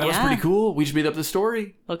 That was pretty cool. We just made up the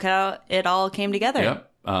story. Look how it all came together.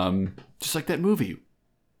 Yep. Just like that movie.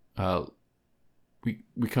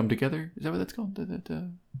 We Come Together. Is that what that's called?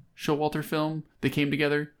 That Showalter film. They Came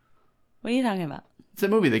Together. What are you talking about? It's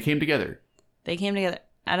that movie. They Came Together. They Came Together.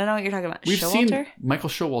 I don't know what you're talking about. We've Showalter? seen Michael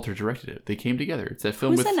Showalter directed it. They Came Together. It's that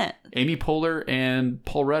film Who's with in it? Amy Poehler and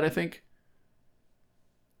Paul Rudd, I think.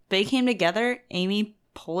 They Came Together? Amy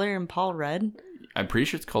Poehler and Paul Rudd? I'm pretty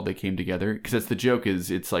sure it's called They Came Together, because that's the joke.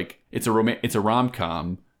 Is it's like it's a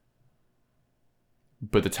rom-com,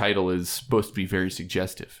 but the title is supposed to be very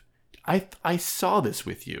suggestive. I saw this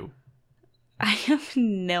with you. I have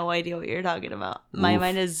no idea what you're talking about. My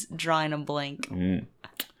mind is drawing a blank.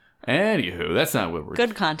 Anywho, that's not what we're...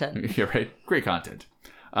 Good content. Yeah, right. Great content.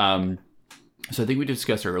 So I think we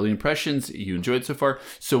discussed our early impressions. You enjoyed so far.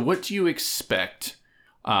 So what do you expect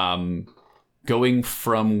going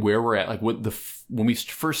from where we're at? Like when we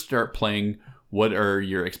first start playing, what are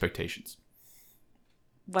your expectations?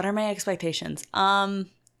 What are my expectations?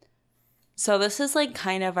 So this is like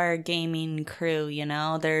kind of our gaming crew, you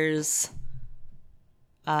know? There's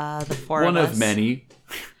the four One of us. of many.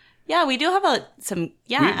 Yeah, we do have some.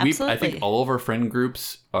 Yeah, absolutely. I think all of our friend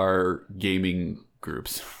groups are gaming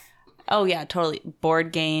groups. Oh yeah, totally.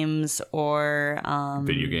 Board games or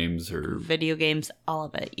Video games, all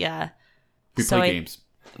of it. Yeah. We play games.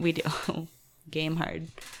 We do. Game hard.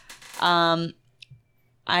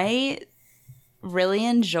 I really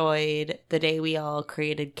enjoyed the day we all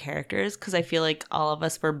created characters, because I feel like all of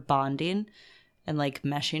us were bonding and like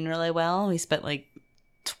meshing really well. We spent like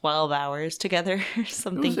 12 hours together or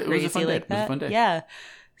something crazy like that. It was a fun day. Yeah.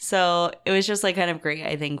 So it was just like kind of great,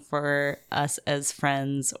 I think, for us as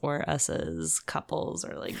friends or us as couples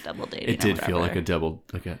or like double dating. It did feel like a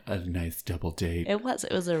nice double date. It was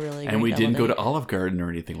a really and great we didn't double go to date. Olive Garden or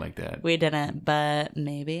anything like that. We didn't, but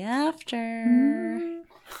maybe after.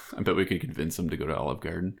 I bet we could convince them to go to Olive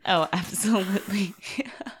Garden. Oh, absolutely.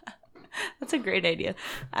 That's a great idea.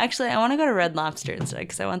 Actually, I want to go to Red Lobster instead,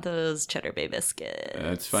 because I want those Cheddar Bay biscuits.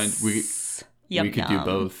 That's fine. We could do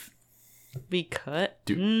both. We could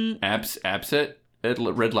do apps at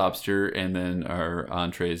Red Lobster, and then our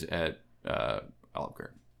entrees at Olive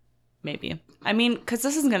Garden. Maybe. I mean, because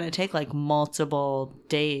this is going to take like multiple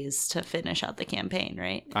days to finish out the campaign,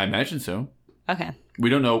 right? I imagine so. Okay. We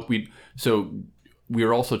don't know. We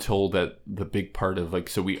were also told that the big part of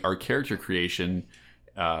our character creation.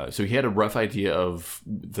 So he had a rough idea of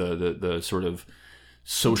the sort of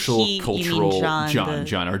social, You mean cultural.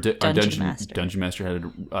 John, Our dungeon master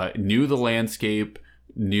had knew the landscape,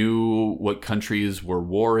 knew what countries were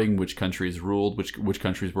warring, which countries ruled, which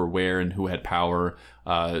countries were where, and who had power,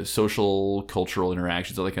 social, cultural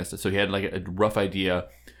interactions, all that kind of stuff. So he had like a rough idea,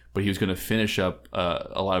 but he was going to finish up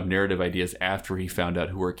a lot of narrative ideas after he found out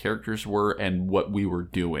who our characters were and what we were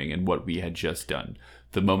doing and what we had just done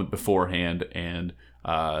the moment beforehand, and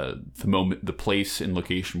the place and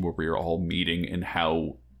location where we were all meeting and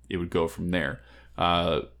how it would go from there.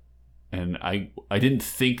 And I didn't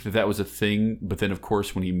think that was a thing, but then of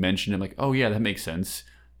course when he mentioned it, I'm like, oh yeah, that makes sense.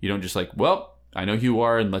 You don't just like, well, I know who you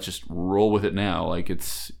are, and let's just roll with it now. Like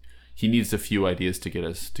he needs a few ideas to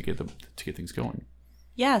get things going.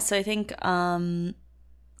 Yeah, so I think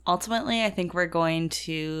ultimately I think we're going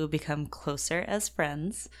to become closer as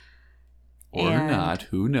friends. Or not,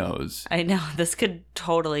 who knows? I know, this could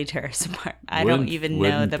totally tear us apart. I don't even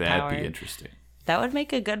know the power. Wouldn't that be interesting? That would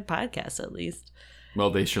make a good podcast, at least. Well,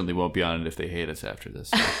 they certainly won't be on it if they hate us after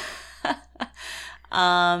this. So.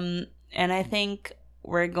 And I think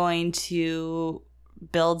we're going to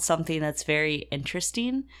build something that's very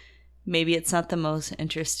interesting. Maybe it's not the most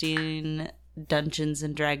interesting Dungeons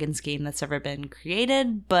and Dragons game that's ever been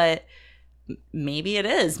created, but maybe it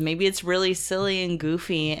is. Maybe it's really silly and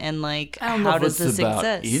goofy, and like, how does this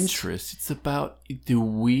exist? Interest. It's about do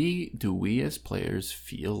we as players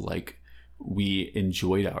feel like we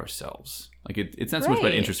enjoyed ourselves? Like it's not so much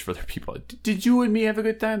about interest for other people. Did you and me have a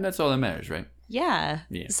good time? That's all that matters, right? Yeah.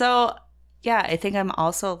 So yeah, I think I'm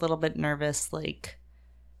also a little bit nervous. Like,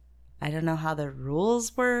 I don't know how the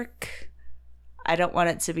rules work. I don't want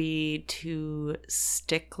it to be too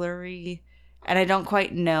sticklery. And I don't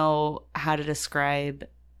quite know how to describe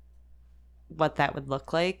what that would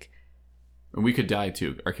look like. And we could die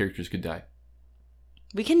too. Our characters could die.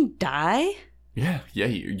 We can die? Yeah.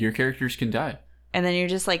 Your characters can die. And then you're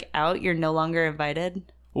just like out. You're no longer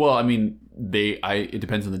invited. Well, I mean, it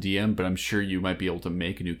depends on the DM, but I'm sure you might be able to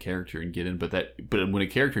make a new character and get in. But when a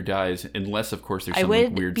character dies, unless of course there's some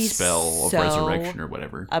like, weird spell of resurrection or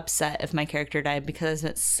whatever. Upset if my character died because I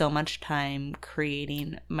spent so much time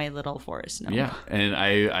creating my little forest gnome. Yeah, and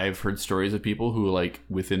I've heard stories of people who like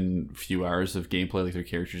within a few hours of gameplay, like their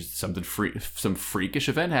characters, some freakish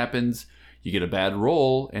event happens, you get a bad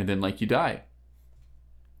roll, and then like you die.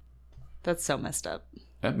 That's so messed up.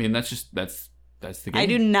 I mean, that's the game.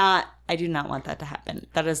 I do not want that to happen.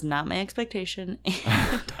 That is not my expectation.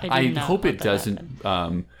 I hope it doesn't.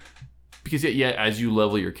 Because as you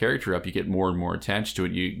level your character up, you get more and more attached to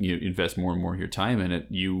it. You invest more and more of your time in it.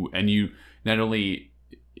 You not only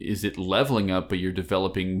is it leveling up, but you're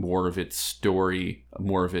developing more of its story,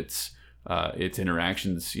 more of its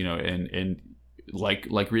interactions. You know, and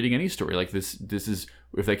like reading any story, like this is,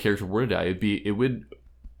 if that character were to die,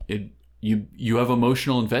 you have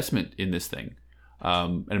emotional investment in this thing.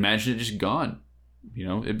 And imagine it just gone. You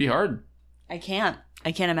know, it'd be hard. I can't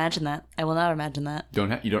imagine that. I will not imagine that.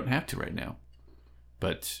 You don't have to right now,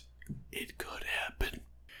 but it could happen.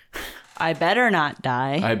 I better not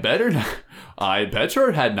die. I better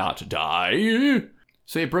had not die.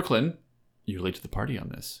 So yeah, Brooklyn, you're late to the party on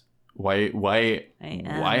this. Why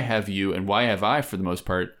have you and why have I, for the most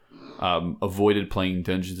part, avoided playing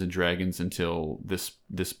Dungeons and Dragons until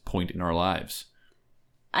this point in our lives?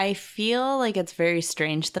 I feel like it's very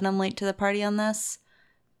strange that I'm late to the party on this,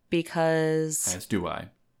 because... As do I.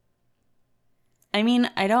 I mean,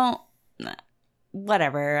 I don't...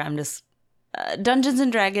 Whatever, I'm just... Dungeons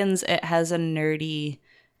and Dragons, it has a nerdy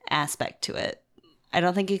aspect to it. I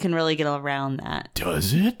don't think you can really get around that.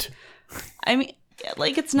 Does it? I mean,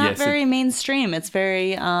 like, it's not very mainstream. It's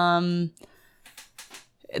very...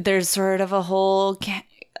 There's sort of a whole...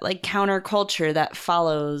 counterculture that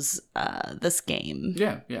follows this game.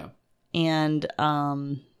 Yeah. And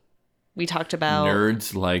we talked about...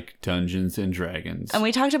 Nerds like Dungeons and Dragons. And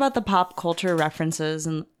we talked about the pop culture references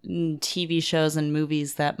and TV shows and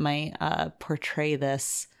movies that might portray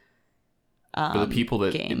this but the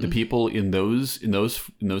people in those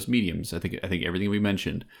mediums, I think everything we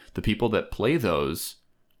mentioned, the people that play those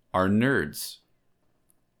are nerds.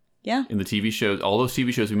 Yeah. In the TV shows, all those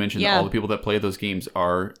TV shows we mentioned, all the people that play those games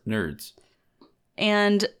are nerds.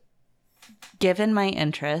 And given my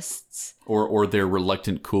interests... Or they're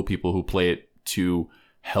reluctant, cool people who play it to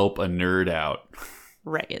help a nerd out.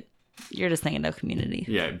 Right. You're just thinking of community.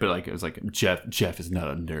 Yeah, but like it was like Jeff is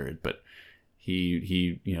not a nerd, but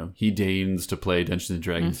he deigns to play Dungeons and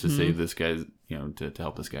Dragons to save this guy, to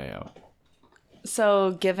help this guy out.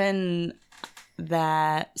 So given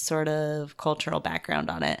that sort of cultural background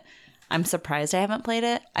on it, I'm surprised I haven't played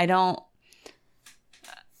it.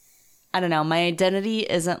 I don't know. My identity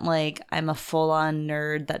isn't like I'm a full-on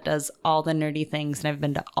nerd that does all the nerdy things, and I've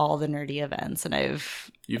been to all the nerdy events, and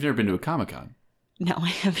You've never been to a Comic-Con? No, I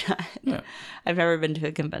have not. Yeah. I've never been to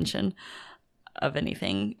a convention of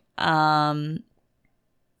anything. But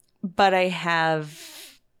I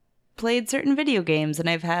have played certain video games, and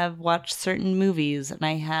have watched certain movies, and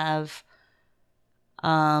I have,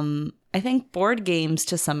 I think board games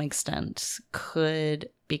to some extent could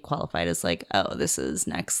be qualified as like, oh, this is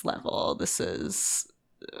next level. This is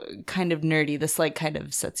kind of nerdy. This like kind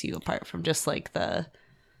of sets you apart from just like the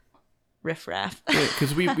riffraff. Yeah,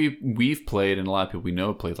 because we've played, and a lot of people we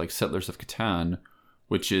know played like Settlers of Catan,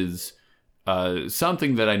 which is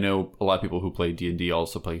something that I know a lot of people who play D&D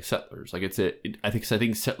also play Settlers. Like I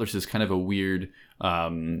think Settlers is kind of a weird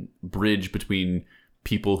bridge between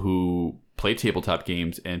people who play tabletop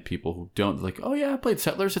games and people who don't. Like, oh yeah, I played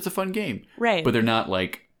Settlers. It's a fun game, Right? But they're not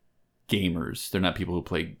like gamers. They're not people who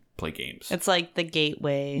play games. It's like the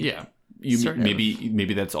gateway. Yeah.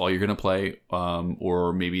 Maybe that's all you're gonna play,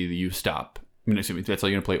 or maybe you stop. I mean, excuse me, that's all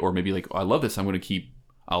you're gonna play, or maybe like, oh, I love this.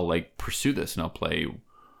 I'll like pursue this, and I'll play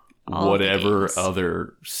All whatever the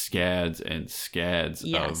other scads and scads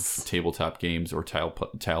Yes. of tabletop games or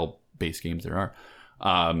tile based games there are.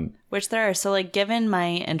 Which there are. So like, given my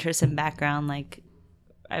interest and background, like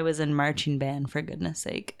I was in marching band, for goodness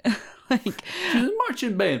sake. Like, She's a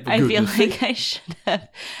marching band. For I feel goodness like sake. I should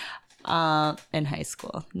have in high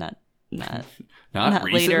school, not not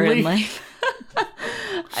later recently. in life.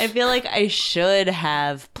 I feel like I should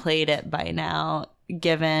have played it by now,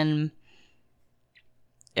 given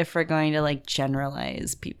if we're going to like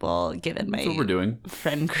generalize people, given my That's what we're doing.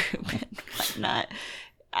 friend group and whatnot.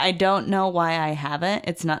 I don't know why I haven't.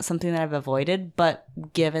 It's not something that I've avoided, but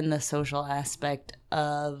given the social aspect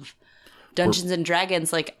of Dungeons and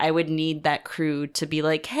Dragons, like I would need that crew to be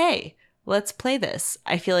like, hey, let's play this.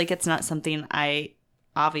 I feel like it's not something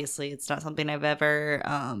it's not something I've ever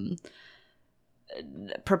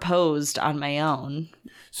proposed on my own.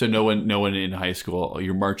 So no one in high school,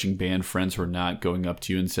 your marching band friends were not going up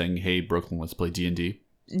to you and saying, "Hey, Brooklyn, let's play D&D."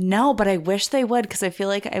 No, but I wish they would, because I feel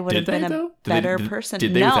like I would Did have been they, a though? better person.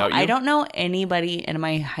 Did they No, without you? I don't know anybody in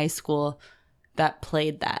my high school that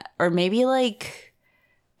played that. Or maybe like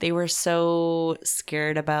they were so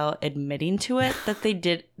scared about admitting to it that they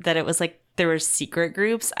did, that it was like there were secret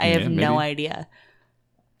groups. I have no maybe. idea.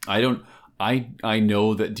 I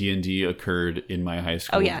know that D&D occurred in my high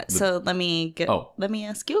school. Oh yeah, so let me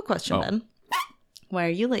ask you a question then. Why are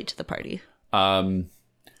you late to the party?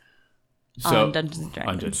 So on Dungeons and Dragons.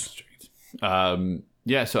 On Dungeons and Dragons.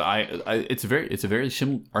 Yeah, so it's a very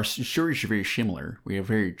similar. Our stories are very similar. We have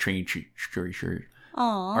very trained stories.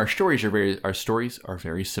 Aww. Our stories are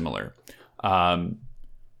very similar.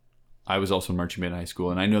 I was also in marching band in high school,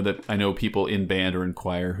 and I know people in band or in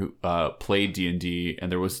choir who played D&D,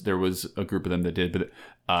 and there was a group of them that did. But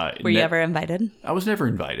were you ever invited? I was never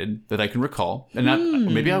invited that I can recall, and not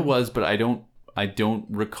maybe I was, but I don't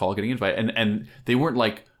recall getting invited. And they weren't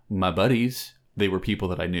like my buddies; they were people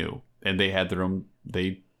that I knew, and they had their own.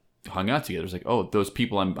 They hung out together. It's like, oh, those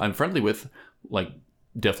people I'm friendly with, like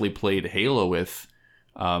definitely played Halo with,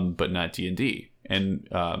 but not D&D, and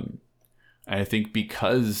I think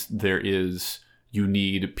because you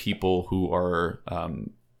need people who are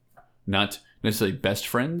not necessarily best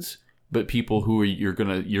friends, but people who you're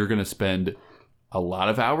gonna spend a lot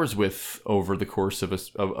of hours with over the course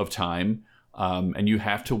of time, and you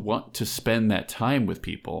have to want to spend that time with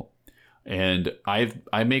people. And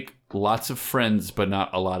I make lots of friends, but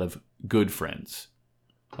not a lot of good friends.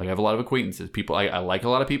 Like I have a lot of acquaintances. People I like a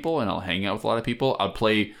lot of people, and I'll hang out with a lot of people. I'll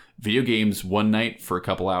play video games one night for a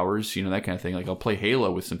couple hours, that kind of thing. Like I'll play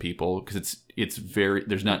Halo with some people because it's very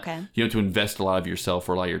there's not Okay. You don't have to invest a lot of yourself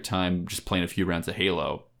or a lot of your time just playing a few rounds of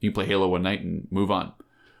Halo. You can play Halo one night and move on.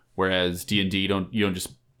 Whereas D&D, you don't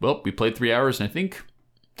just we played 3 hours and I think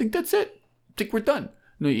that's it. I think we're done.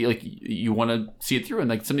 No, you want to see it through, and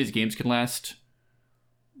like some of these games can last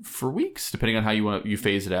for weeks, depending on how you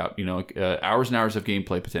phase it out. Hours and hours of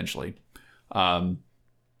gameplay potentially. And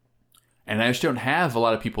I just don't have a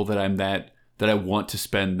lot of people that I want to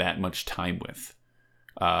spend that much time with.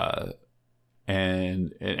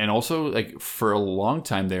 And also like for a long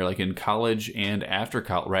time there, like in college and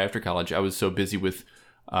right after college, I was so busy with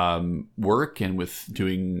work and with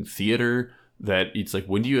doing theater that it's like,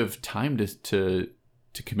 when do you have time to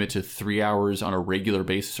commit to 3 hours on a regular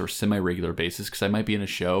basis or semi-regular basis? Because I might be in a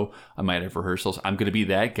show, I might have rehearsals. I'm going to be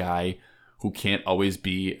that guy who can't always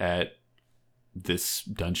be at this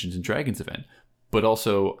Dungeons and Dragons event. But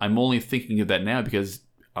also, I'm only thinking of that now because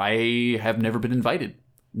I have never been invited.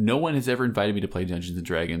 no one has ever invited me to play Dungeons and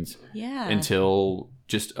Dragons until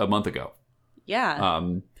just a month ago. Yeah.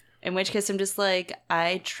 In which case I'm just like,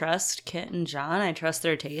 I trust Kit and John. I trust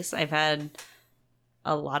their taste. I've had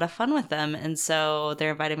a lot of fun with them. And so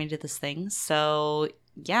they're inviting me to this thing. So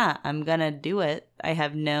yeah, I'm going to do it. I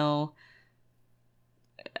have no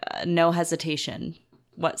hesitation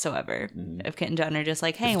whatsoever. If Kit and John are just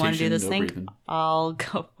like, hey, want to do this thing? Breathing. I'll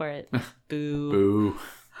go for it. Boo. Boo.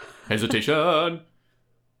 Hesitation.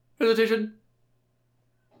 Hesitation.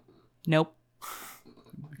 Nope.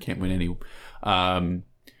 I can't win any.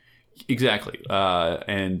 Exactly.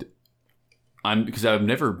 And because I've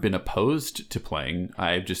never been opposed to playing.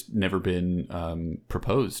 I've just never been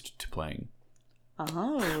proposed to playing.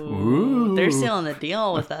 Oh. Ooh. They're sealing the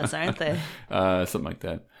deal with us, aren't they? Something like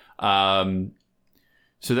that.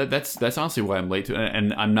 So that's honestly why I'm late to it.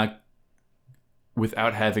 And I'm not,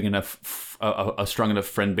 without having enough, a strong enough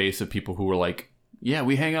friend base of people who are like, yeah,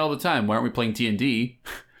 we hang out all the time. Why aren't we playing D&D?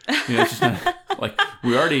 You know, it's just not, like,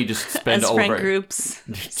 we already just spend as all friend of our groups.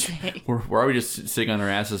 we're already just sitting on our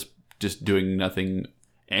asses, just doing nothing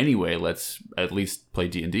anyway. Let's at least play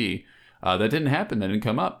D&D. That didn't happen. That didn't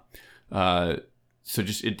come up. So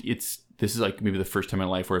just this is like maybe the first time in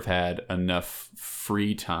my life where I've had enough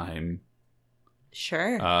free time.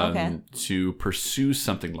 Sure. Okay. To pursue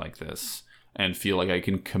something like this and feel like I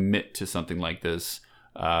can commit to something like this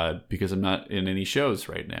because I'm not in any shows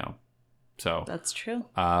right now. So that's true.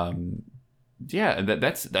 Yeah,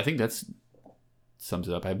 I think that's sums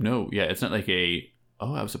it up. I have it's not like I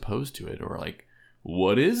was opposed to it, or like,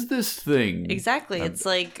 what is this thing? Exactly. It's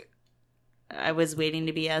like I was waiting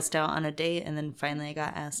to be asked out on a date, and then finally I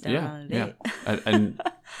got asked out on a date. Yeah. and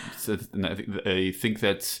I think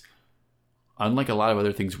that's unlike a lot of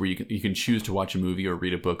other things where you can choose to watch a movie or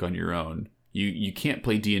read a book on your own. You can't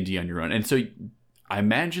play D&D on your own, and so I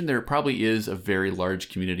imagine there probably is a very large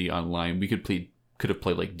community online. We could have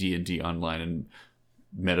played like D&D online and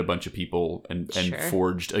met a bunch of people and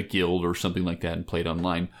forged a guild or something like that and played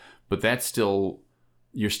online. But that's still,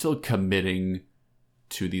 you're still committing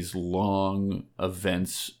to these long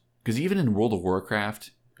events. Because even in World of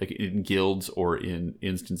Warcraft, like in guilds or in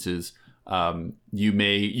instances, you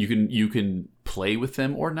can play with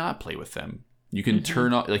them or not play with them. You can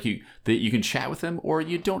turn on, like you can chat with them, or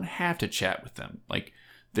you don't have to chat with them. Like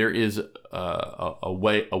there is a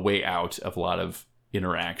way out of a lot of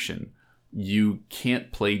interaction. You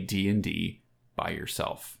can't play D&D by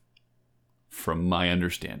yourself, from my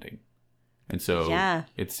understanding, and so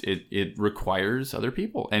it requires other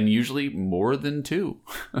people, and usually more than two.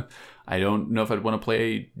 I don't know if I'd want to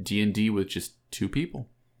play D&D with just two people.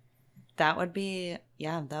 That would be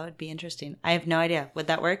interesting. I have no idea. Would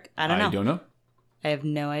that work? I don't know. I have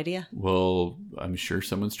no idea. Well, I'm sure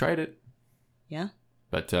someone's tried it. Yeah.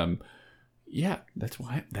 But that's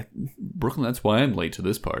why Brooklyn. That's why I'm late to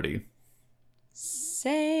this party.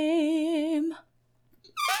 Same.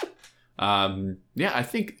 I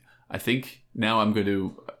think now I'm going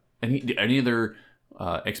to any other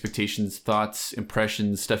expectations, thoughts,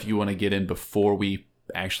 impressions, stuff you want to get in before we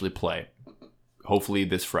actually play. Hopefully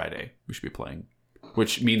this Friday we should be playing,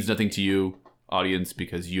 which means nothing to you, audience,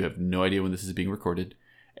 because you have no idea when this is being recorded,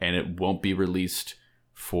 and it won't be released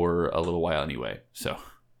for a little while anyway. So,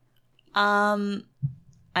 I'm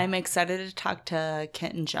excited to talk to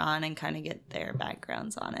Kit and John and kind of get their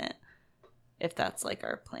backgrounds on it, if that's like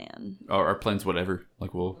our plan. Our plan's whatever.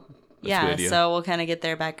 Like we'll. So we'll kind of get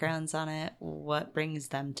their backgrounds on it. What brings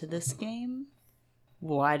them to this game?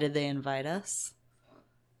 Why did they invite us?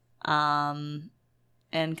 And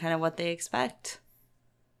kind of what they expect.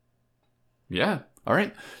 Yeah. All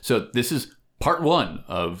right. So this is part 1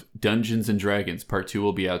 of Dungeons and Dragons. Part 2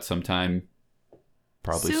 will be out sometime,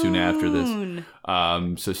 probably soon after this.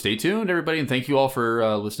 So stay tuned, everybody, and thank you all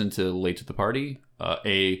for listening to Late to the Party,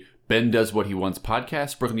 a Ben Does What He Wants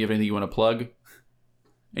podcast. Brooklyn, do you have anything you want to plug?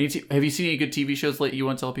 Have you seen any good TV shows lately you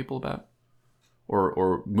want to tell people about,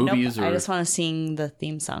 or movies? Nope, or I just want to sing the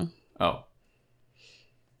theme song. Oh.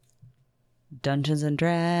 Dungeons and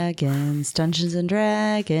Dragons, Dungeons and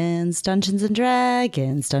Dragons, Dungeons and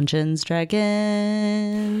Dragons, Dungeons,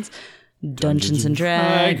 Dragons, Dungeons and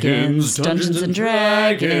Dragons, Dungeons and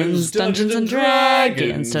Dragons, Dungeons and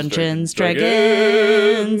Dragons, Dungeons,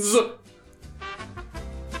 Dragons.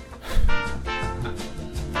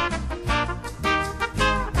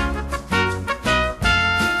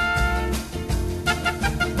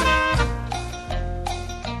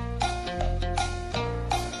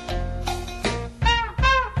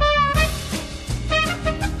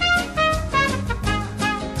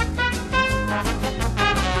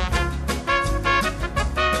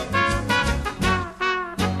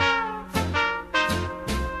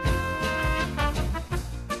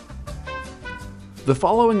 The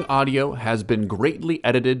following audio has been greatly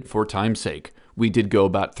edited for time's sake. We did go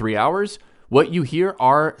about 3 hours. What you hear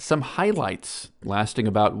are some highlights lasting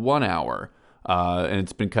about 1 hour. And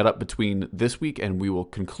it's been cut up between this week and we will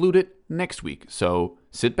conclude it next week. So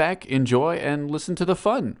sit back, enjoy, and listen to the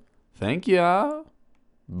fun. Thank ya.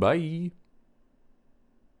 Bye.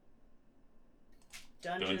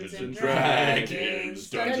 Dungeons and Dragons,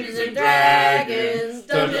 Dungeons and Dragons,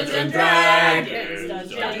 Dungeons and Dragons,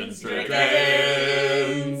 Dungeons and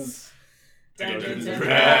Dragons, Dungeons and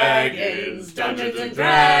Dragons, Dungeons and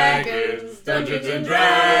Dragons, Dungeons and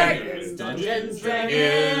Dragons, Dungeons and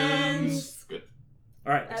Dragons. Good.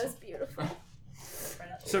 All right. That was beautiful.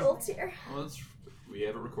 So, Little tear. Well, we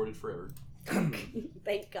have it recorded forever.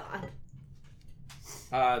 Thank God.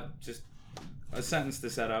 just a sentence to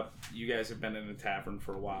set up. You guys have been in a tavern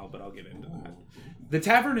for a while, but I'll get into that. The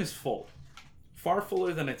tavern is full. Far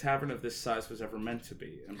fuller than a tavern of this size was ever meant to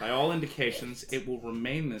be, and by all indications, it will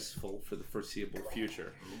remain this full for the foreseeable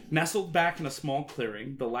future. Nestled back in a small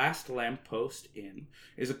clearing, the Last Lamppost Inn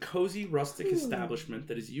is a cozy, rustic establishment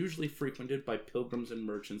that is usually frequented by pilgrims and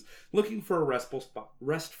merchants looking for a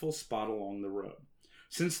restful spot along the road.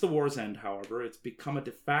 Since the war's end, however, it's become a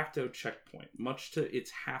de facto checkpoint, much to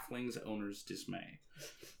its halflings owner's dismay.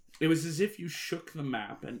 It was as if you shook the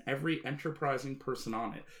map and every enterprising person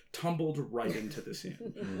on it tumbled right into this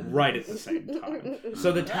inn, right at the same time.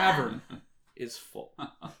 So the tavern is full.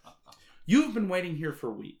 You've been waiting here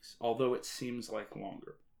for weeks, although it seems like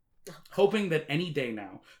longer. Hoping that any day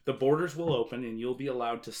now, the borders will open and you'll be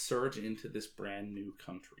allowed to surge into this brand new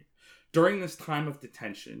country. During this time of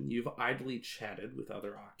detention, you've idly chatted with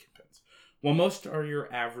other occupants. While most are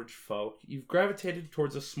your average folk, you've gravitated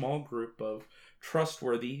towards a small group of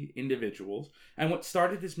trustworthy individuals, and what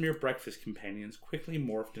started as mere breakfast companions quickly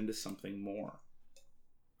morphed into something more.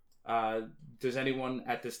 Does anyone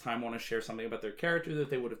at this time want to share something about their character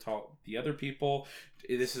that they would have taught the other people?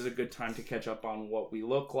 This is a good time to catch up on what we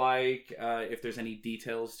look like. If there's any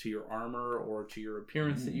details to your armor or to your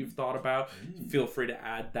appearance that you've thought about, feel free to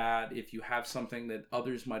add that. If you have something that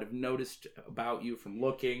others might have noticed about you from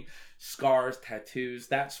looking, scars, tattoos,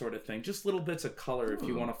 that sort of thing. Just little bits of color if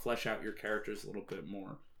you want to flesh out your characters a little bit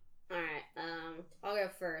more. Alright, I'll go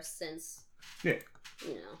first since, Yeah.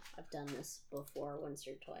 you know, I've done this before once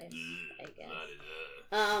or twice, I guess.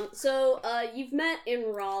 So you've met in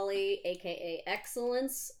Raleigh, aka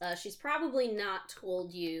Excellence. She's probably not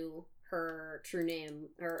told you her true name,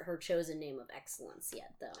 or her chosen name of Excellence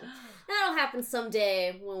yet, though. That'll happen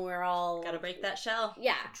someday when we're all... Gotta break that shell.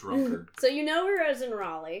 Yeah. Drunkard. So you know her as in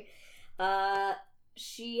Raleigh.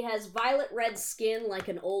 She has violet red skin like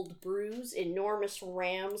an old bruise, enormous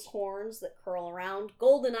ram's horns that curl around,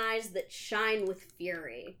 golden eyes that shine with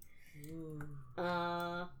fury.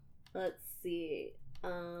 Let's see.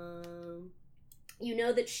 You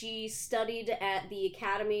know that she studied at the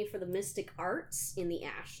Academy for the Mystic Arts in the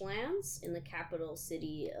Ashlands, in the capital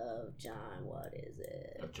city of John. What is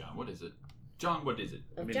it? John, what is it? John, what is it?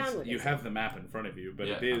 Of I mean, John, what you is have it? the map in front of you, but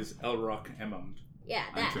Yeah. it is Elrock Emond. Yeah,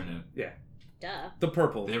 I'm that. trying to... Yeah. Duh. The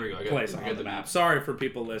purple There we go. I got place it. I on got the the map. map. Sorry for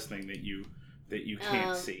people listening that you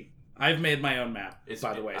can't see. I've made my own map,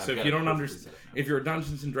 by the way. I've So got if you it don't perfectly understand, set up. if you're a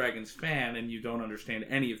Dungeons and Dragons fan and you don't understand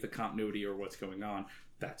any of the continuity or what's going on,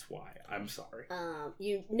 that's why. I'm sorry.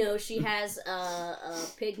 You know she has a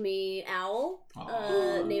pygmy owl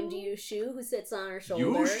named Yushu who sits on her shoulder.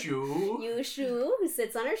 Yushu, who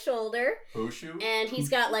sits on her shoulder. Hoshu? And he's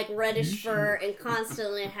got like reddish fur and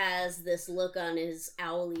constantly has this look on his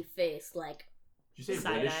owly face, like Did you say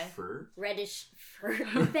Side reddish eye. fur? reddish fur.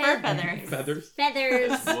 Feathers. Feathers.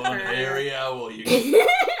 Feathers. One fur. hairy owl.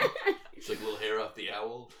 It's like a little hair off the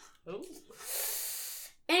owl.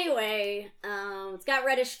 Anyway, it's got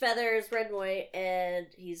reddish feathers, red and white, and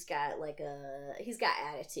he's got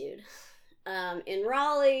attitude. In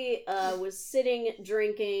Raleigh, was sitting,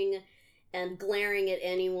 drinking, and glaring at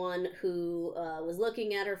anyone who was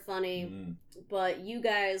looking at her funny. But you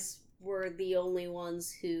guys were the only ones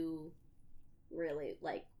who really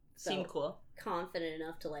Seemed cool. confident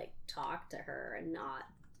enough to talk to her and not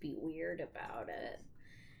be weird about it.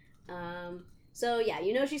 So yeah,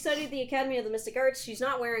 you know she studied at the Academy of the Mystic Arts. She's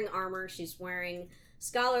not wearing armor. She's wearing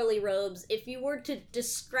scholarly robes. If you were to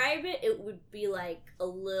describe it, it would be like a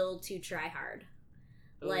little too try hard.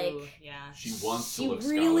 Ooh, yeah. She wants to She look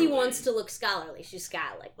really scholarly. wants to look scholarly. She's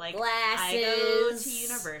got Like, glasses. I go to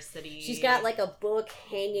university. She's got a book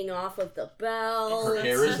hanging off of the belt. Her It's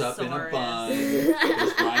hair is a up in a thesaurus. bun.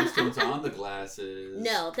 There's rhinestones on the glasses.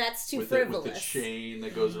 No, that's too with frivolous. with the chain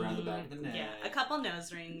that goes around the back of the neck. Yeah, a couple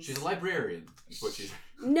nose rings. She's a librarian. Is what she's.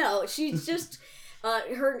 No, she's just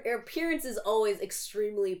Her appearance is always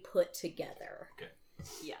extremely put together.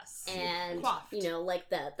 Yes. And Coiffed. like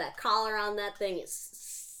that collar on that thing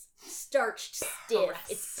is starched stiff.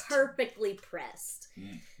 Pressed. It's perfectly pressed.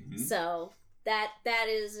 Mm-hmm. So that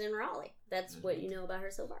is in Raleigh. That's what you know about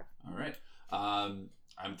her so far. All right. I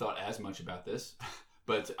haven't thought as much about this,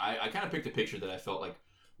 but I kind of picked a picture that I felt like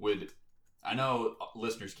would. I know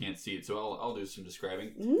listeners can't see it, so I'll do some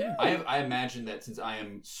describing. Mm. I imagine that since I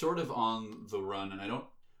am sort of on the run, and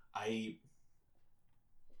I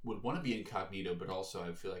would want to be incognito, but also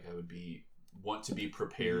I feel like I would want to be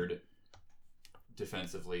prepared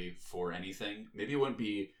defensively for anything. Maybe it wouldn't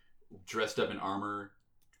be dressed up in armor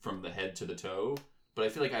from the head to the toe, but I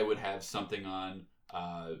feel like I would have something on,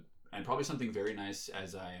 and probably something very nice,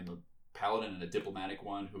 as I am a paladin and a diplomatic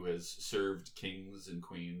one who has served kings and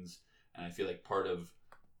queens. And I feel like part of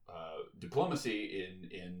diplomacy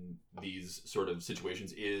in these sort of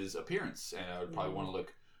situations is appearance, and I would probably want to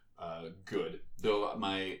look good. Though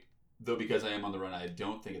because I am on the run, I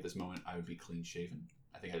don't think at this moment I would be clean shaven.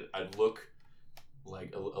 I think I'd look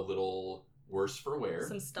like a little worse for wear.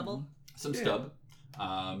 Some stubble. Some stub.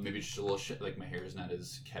 Maybe just a little like my hair is not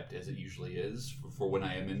as kept as it usually is for when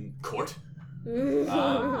I am in court.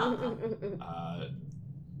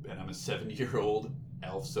 And I'm a 7-year-old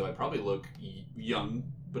elf, so I probably look young,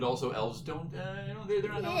 but also elves don't, they're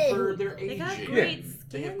not known for their aging. They got great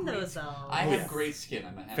They have skin, great- those elves. I have great skin.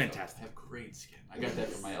 I'm a half Fantastic. I have great skin. I got that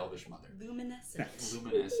from my elvish mother. Luminescent.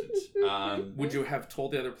 Luminescent. Would you have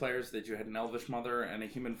told the other players that you had an elvish mother and a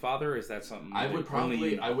human father? Is that something I that would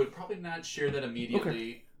only- probably not share that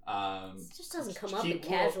immediately. It just doesn't come up in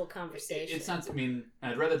casual conversation. It's not. I mean,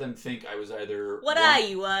 I'd rather them think I was either. What are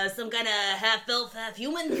you, some kind of half elf, half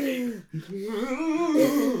human?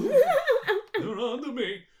 They're on to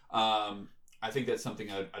me. I think that's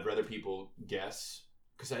something I'd rather people guess,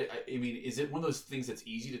 because I mean, is it one of those things that's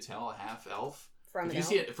easy to tell a half elf? From If an you elf?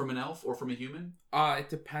 see it from an elf or from a human? It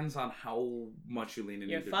depends on how much you lean in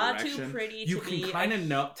You're either far direction. too pretty You to can be kind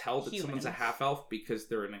a of tell that human. someone's a half elf because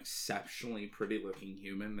they're an exceptionally pretty looking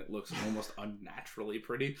human that looks almost unnaturally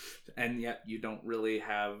pretty, and yet you don't really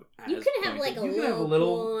have. You as can have pointed- like a you can have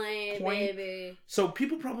little point, point. baby. So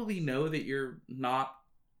people probably know that you're not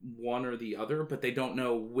one or the other, but they don't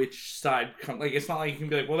know which side like it's not like you can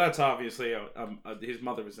be like, well, that's obviously his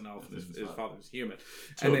mother was an elf and his father was human,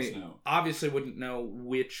 and Toads they know. obviously wouldn't know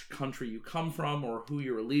which country you come from or who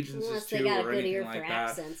your allegiance Unless is they to got a or good anything ear like for that,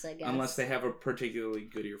 accents, I guess. unless they have a particularly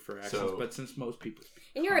good ear for accents. So- But since most people speak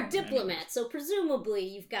And you're a common diplomat, anyways. so presumably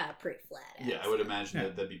you've got a pretty flat accent. Yeah, I would imagine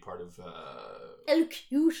that'd be part of.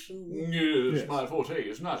 Elocution. Yes, my forte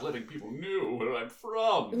is not letting people know where I'm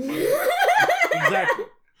from. Exactly.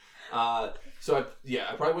 So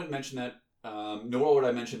I probably wouldn't mention that. Nor would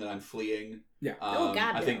I mention that I'm fleeing. Yeah. Oh,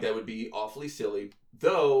 God, I no. think that would be awfully silly.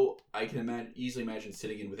 Though I can easily imagine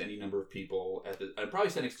sitting in with any number of people I'd probably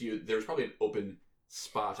sit next to you. There's probably an open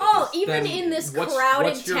spot. At Oh, this, even Then in this what's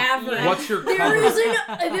crowded your- tavern, what's your there cover?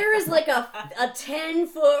 there is like a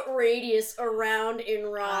 10-foot radius around in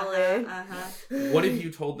Raleigh. What have you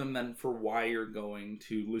told them then for why you're going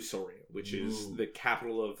to Lusoria, which is Ooh. the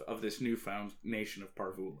capital of this newfound nation of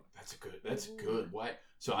Parvula? That's good. Why?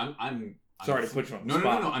 So I'm Sorry to put you on the No,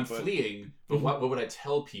 spot, I'm but- fleeing. But Mhm. what would I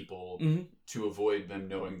tell people Mhm. to avoid them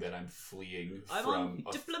knowing that I'm fleeing I'm from on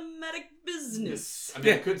a diplomatic business. I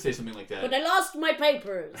mean, I could say something like that. But I lost my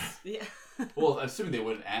papers. Yeah. Well, assuming they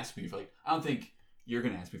wouldn't ask me for I don't think you're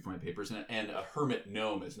going to ask me for my papers, and a hermit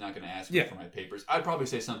gnome is not going to ask me Yeah. for my papers. I'd probably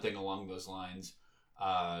say something along those lines.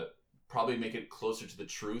 Probably make it closer to the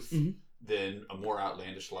truth Mhm. than a more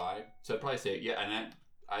outlandish lie. So I'd probably say, yeah, and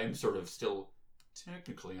I'm sort of still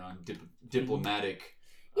technically on diplomatic.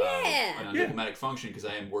 Yeah. On diplomatic function because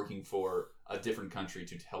I am working for a different country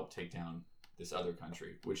to help take down this other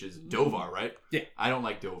country, which is Dovar, right? Yeah. I don't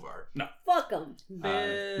like Dovar. Fuck them.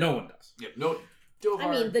 No one does. Yep. No. Dovar.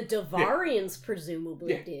 I mean, the Devarians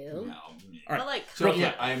presumably Yeah. do. No. All right. But like, So Real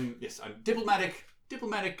yeah, quick. I'm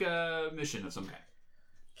diplomatic mission of some kind.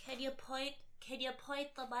 can you point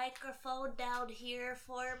the microphone down here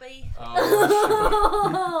for me?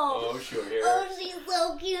 Oh sure. Here, Oh, she's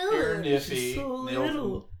so here, cute. Niffy. so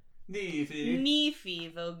little. Niffy.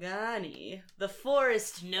 Nefi Vogani, the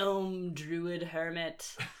forest gnome druid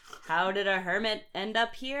hermit. How did a hermit end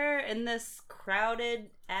up here in this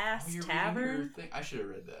crowded ass Oh, you're reading tavern? your thing? I should have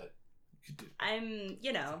read that. I'm,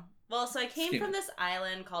 well, so I came Skim from it. this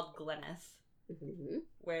island called Gleneth, Mhm.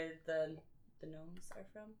 where the gnomes are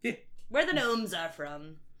from. Yeah. Where the gnomes are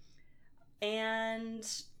from. And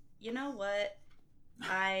you know what?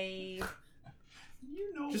 I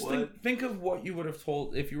You know Just what? think of what you would have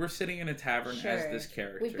told if you were sitting in a tavern as Sure. this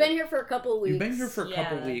character. We've been here for a couple of weeks. You've been here for a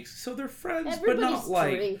couple Yeah. weeks, so they're friends, but Everybody's not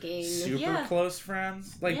like drinking. super Yeah. close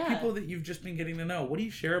friends. Like Yeah. people that you've just been getting to know. What do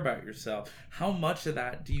you share about yourself? How much of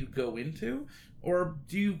that do you go into? Or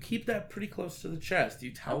do you keep that pretty close to the chest? Do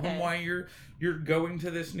you tell them Okay. why you're going to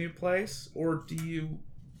this new place? Or do you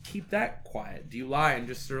keep that quiet? Do you lie and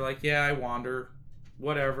just sort of like, yeah, I wander,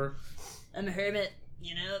 whatever? I'm a hermit,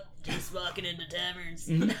 just walking into taverns.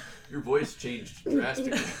 Your voice changed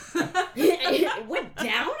drastically. It went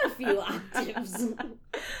down a few octaves.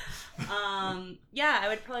 Yeah, I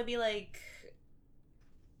would probably be like,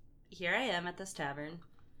 here I am at this tavern.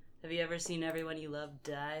 Have you ever seen everyone you love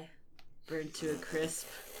die? Burned to a crisp.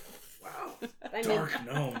 Wow. I mean, Dark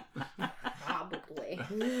gnome. probably.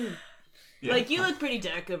 Yeah. Like, you look pretty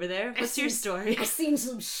dark over there. What's your story? I've seen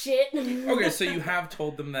some shit. Okay, so you have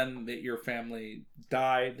told them then that your family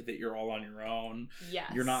died, that you're all on your own.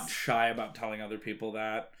 Yes. You're not shy about telling other people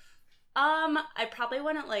that. I probably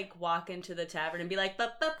wouldn't, like, walk into the tavern and be like,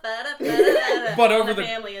 but over the-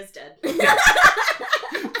 family is dead.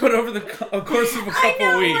 But over the course of a I couple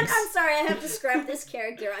know. weeks. I'm sorry. I have to scrap this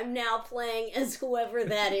character. I'm now playing as whoever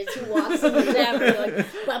that is who walks in the tavern going.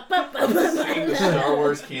 "Ba, ba, ba, ba, ba." Star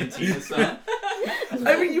Wars Cantina son.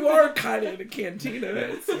 I mean, you are kind of in a cantina.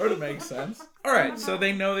 It sort of makes sense. All right, so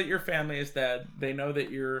they know that your family is dead. They know that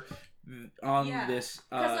you're on this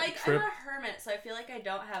Because, like, trip. I'm a hermit, so I feel like I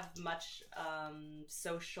don't have much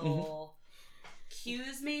social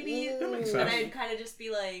cues, maybe. That makes And sense. I'd kind of just be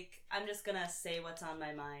like, I'm just gonna say what's on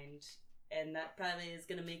my mind. And that probably is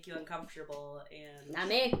gonna make you uncomfortable. And Not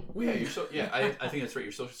me. Well, yeah, I think that's right.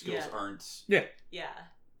 Your social skills Yeah. aren't yeah,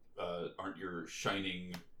 aren't your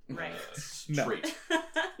shining right. No. trait.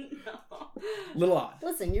 No. Little odd,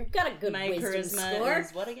 Listen, you've got a good My wisdom charisma score.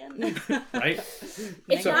 is what again? right?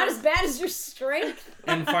 It's So- not as bad as your strength.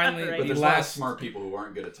 And finally, Right. But the there's a lot of last smart people who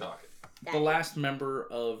aren't good at talking. the last member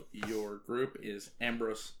of your group is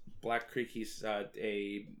Ambrose Black Creek. He's a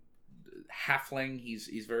halfling.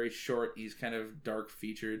 He's very short. He's kind of dark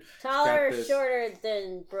featured. Taller, Got this. shorter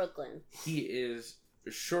than Brooklyn. He is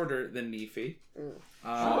shorter than Nefi. Mm.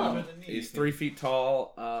 Shorter than He's Nefi. 3 feet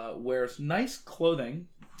tall. Wears nice clothing,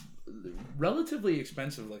 relatively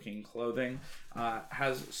expensive looking clothing.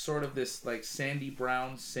 Has sort of this like sandy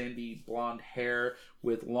brown, sandy blonde hair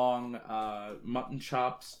with long mutton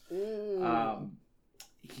chops.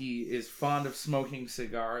 He is fond of smoking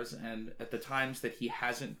cigars, and at the times that he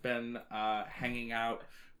hasn't been hanging out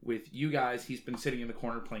with you guys, he's been sitting in the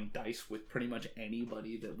corner playing dice with pretty much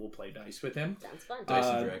anybody that will play dice with him. Sounds fun. Dice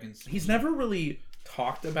and Dragons. He's never really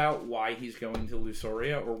talked about why he's going to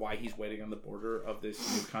Lusoria or why he's waiting on the border of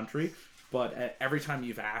this new country, but every time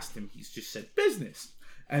you've asked him, he's just said business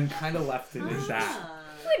and kind of left it at that.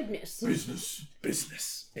 Goodness.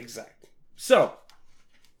 Business. Exactly. So,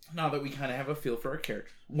 now that we kind of have a feel for our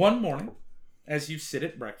characters, one morning, as you sit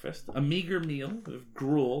at breakfast, a meager meal of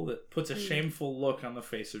gruel that puts a shameful look on the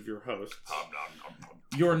face of your host,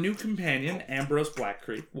 your new companion, Ambrose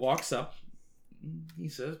Blackcreek, walks up. He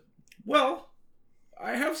says, "Well,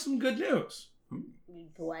 I have some good news."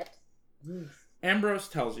 What? Ambrose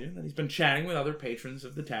tells you that he's been chatting with other patrons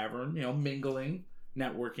of the tavern, mingling,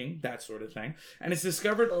 networking, that sort of thing, and has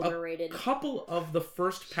discovered Overrated. a couple of the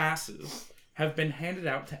first passes have been handed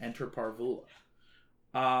out to enter Parvula.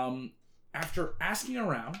 After asking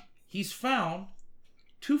around, he's found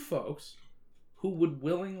 2 folks who would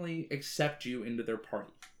willingly accept you into their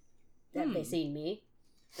party. Have they seen me?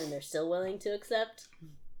 And they're still willing to accept?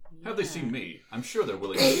 Have they seen me? I'm sure they're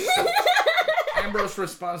willing to. Ambrose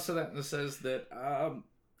responds to that and says that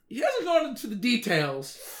he hasn't gone into the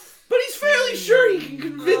details, but he's fairly sure he can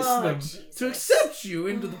convince them to accept you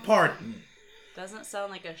into the party. Doesn't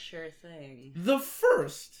sound like a sure thing. The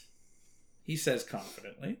first, he says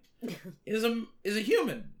confidently, is a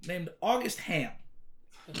human named August Ham.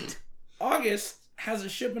 August has a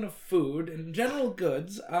shipment of food and general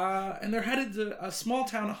goods, and they're headed to a small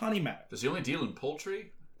town of Honeymeadow. Does he only deal in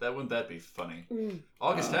poultry? Wouldn't that be funny?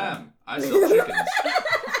 August Ham. I sell chickens.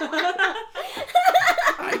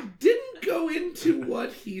 I didn't go into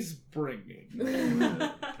what he's bringing.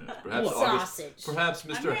 Perhaps Sausage. Perhaps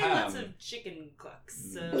I'm Mr. hearing lots Ham. of chicken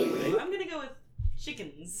clucks, so I'm gonna go with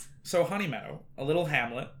chickens. So Honeymeadow, a little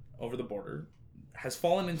hamlet over the border, has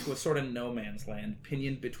fallen into a sort of no man's land,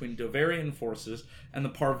 pinioned between Dovarian forces and the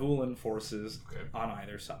Parvulan forces on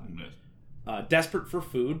either side. Desperate for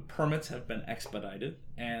food, permits have been expedited,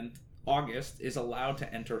 and August is allowed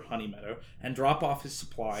to enter Honeymeadow and drop off his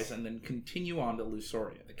supplies and then continue on to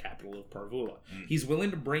Lusoria, the capital of Parvula. He's willing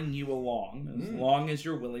to bring you along as long as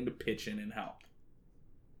you're willing to pitch in and help.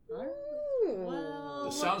 Well,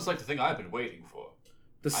 Well, sounds like the thing I've been waiting for.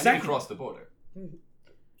 The I need to second cross the border.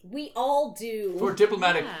 we all do. For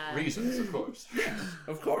diplomatic Yeah. reasons, of course.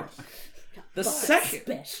 Of course. The But second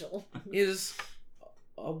special. is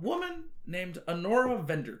a woman named Honora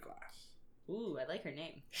Venderglass. Ooh, I like her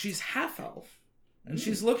name. She's half elf, and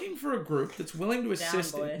she's looking for a group that's willing to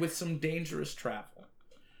assist boy. with some dangerous travel.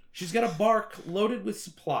 She's got a bark loaded with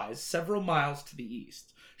supplies several miles to the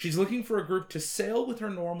east. She's looking for a group to sail with her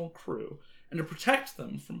normal crew and to protect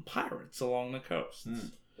them from pirates along the coasts.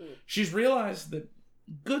 She's realized that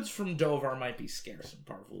goods from Dovar might be scarce in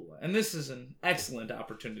Parvula, and this is an excellent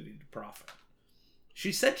opportunity to profit.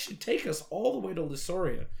 She said she'd take us all the way to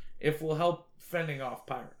Lysoria if we'll help fending off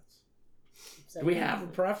pirates. Do we have a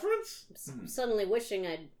preference? Suddenly wishing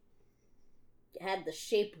I'd had the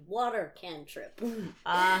shape water cantrip.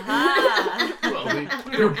 Aha.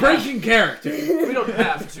 Well, You're breaking character. we don't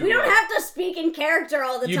have to. We don't have to speak in character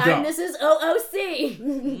all the You time. don't. This is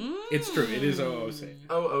OOC. It's true. It is OOC.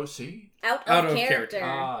 OOC? Out Out of of character. character.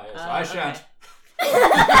 Ah, yes. Oh, I okay. shan't.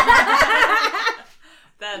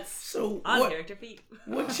 That's So on what? character feet.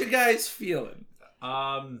 What you guys feeling?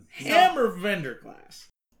 Um, Hammer Venderglass.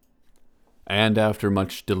 And after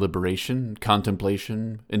much deliberation,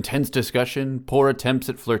 contemplation, intense discussion, poor attempts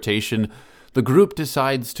at flirtation, the group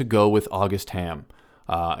decides to go with August Ham.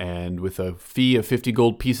 And with a fee of 50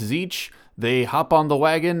 gold pieces each, they hop on the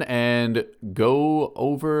wagon and go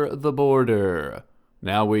over the border.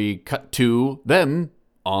 Now we cut to them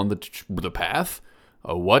on the path.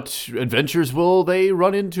 What adventures will they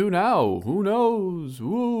run into now? Who knows?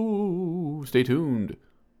 Ooh, stay tuned.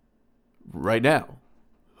 Right now.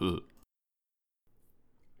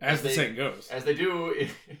 As the saying goes. As they do,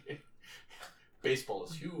 baseball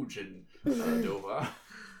is huge in Dover.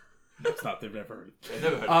 That's not they've never heard. I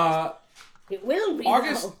never heard of It will be.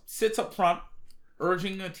 August though. sits up front,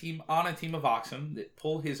 urging a team of oxen that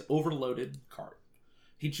pull his overloaded cart.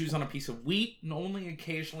 He chews on a piece of wheat and only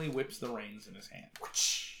occasionally whips the reins in his hand.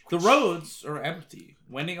 The roads are empty,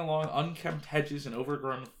 wending along unkempt hedges and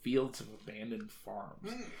overgrown fields of abandoned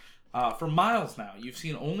farms. For miles now, you've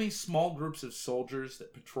seen only small groups of soldiers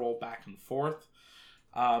that patrol back and forth,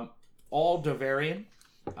 all Dovarian.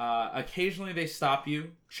 Occasionally they stop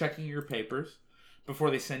you, checking your papers,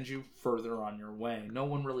 before they send you further on your way. No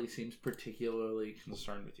one really seems particularly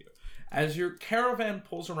concerned with you. As your caravan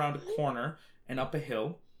pulls around a corner and up a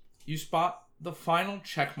hill, you spot the final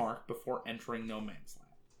check mark before entering no man's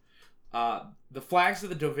land. The flags of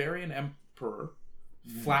the Dovarian Emperor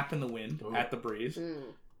flap in the wind at the breeze.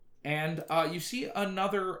 And you see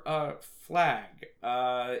another flag.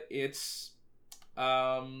 It's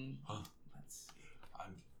let's see.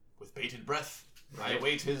 I'm with bated breath. I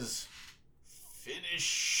await his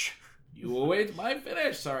finish. You await my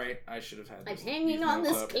finish. Sorry, I should have had. I'm these hanging on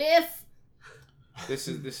notes this up. cliff. This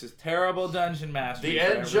is terrible dungeon mastery. The for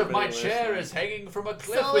edge of my everybody chair listening. is hanging from a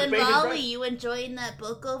cliff So with in bated Raleigh, breath. you enjoying that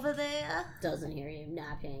book over there? Doesn't hear you.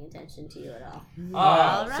 Not paying attention to you at all. So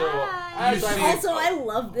Alright. as I see- Also, I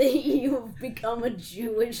love that you've become a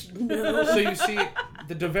Jewish gnome. So you see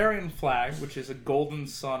the Dovarian flag, which is a golden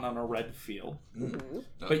sun on a red field.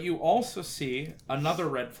 But you also see another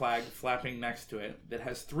red flag flapping next to it that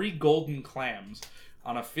has 3 golden clams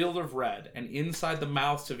on a field of red, and inside the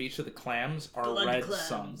mouths of each of the clams are Blood red clams.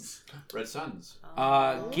 suns. Red Suns.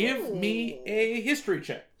 Give me a history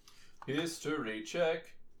check. History check.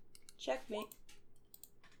 Checkmate.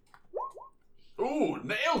 Ooh,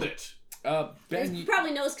 nailed it. Ben, You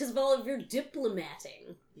probably knows because of all of your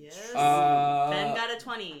diplomating. Yes. Uh, Ben got a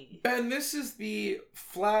 20. Ben, this is the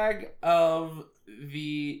flag of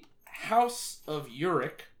the House of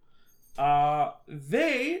Uric.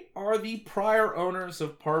 They are the prior owners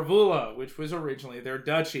of Parvula, which was originally their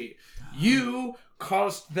duchy. You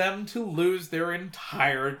caused them to lose their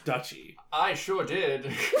entire duchy. I sure did.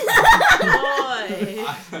 Boy.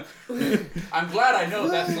 I'm glad I know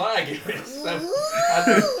what that flag is.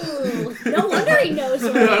 Ooh, no wonder he knows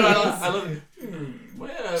what it I is. love. Where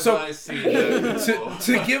have So- I seen that?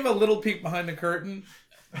 To give a little peek behind the curtain,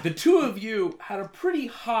 the two of you had a pretty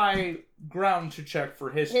high ground to check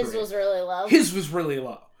for history. His was really low. His was really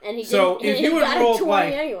low. And he So didn't- if he you got had a rolled 20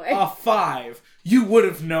 like anyway. a 5, you would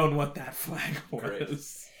have known what that flag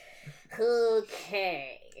was. Great.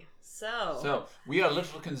 Okay. So we are a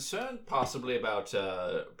little concerned, possibly, about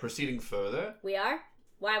proceeding further. We are?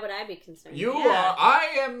 Why would I be concerned? You Yeah. are. I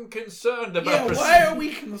am concerned about. Yeah, why are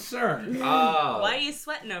we concerned? Why are you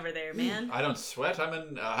sweating over there, man? I don't sweat.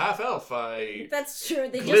 I'm a half elf. I That's true.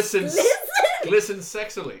 They Glistens. just glisten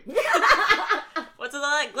sexily. What's all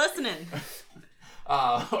that glistening?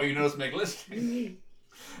 Oh, you notice me glistening.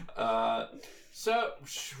 So,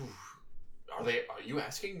 Are you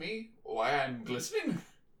asking me why I'm glistening?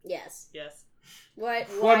 Yes. Yes. Why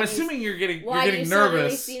Well, I'm you- assuming you're getting why you suddenly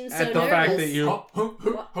nervous seem at so the fact nervous? that you.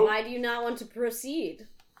 Why do you not want to proceed?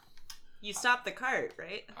 You stopped the cart,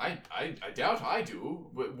 right? I doubt I do.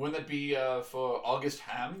 Wouldn't that be for August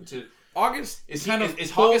Ham to? August Is kind he- of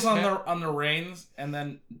is pulls August on the reins and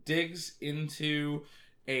then digs into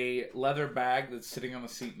a leather bag that's sitting on the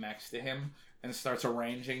seat next to him and starts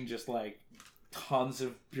arranging just like tons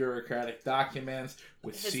of bureaucratic documents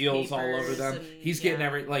with His seals all over papers them. and- He's getting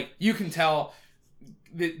yeah. you can tell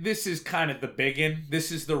this is kind of the biggin.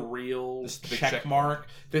 This is the real This is the big check check mark.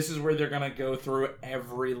 This is where they're gonna go through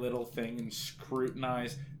every little thing and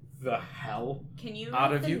scrutinize the hell Can you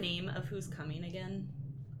out write of the you. name of who's coming again?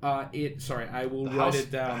 Sorry, I will The write house,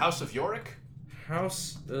 it down. The House of Yorick?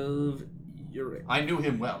 House of Yorick. I knew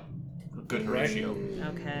him well. Good Right. Horatio.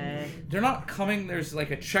 Okay. They're not coming. There's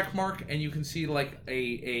like a check mark, and you can see like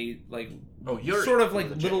a Oh, Yorick. sort of like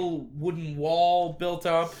with a J. little wooden wall built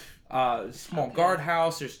up. Small Okay.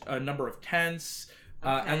 guardhouse. There's a number of tents,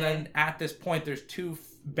 and Okay. then at this point, there's two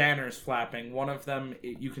banners flapping. One of them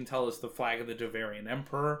you can tell is the flag of the Dovarian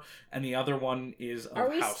Emperor, and the other one is of Are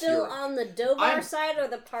we House still Yorick. on the Dovar I'm- side or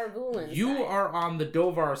the Parvulan side? You are on the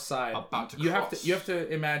Dovar side. About to you cross. have to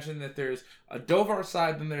imagine that there's a Dovar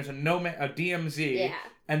side, then there's a DMZ, Yeah.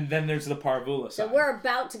 and then there's the Parvula So side. we're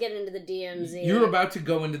about to get into the DMZ. You're about to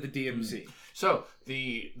go into the DMZ. So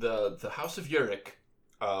the House of Yorick,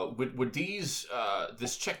 would these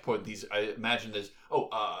this checkpoint, these I imagine there's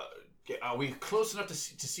are we close enough to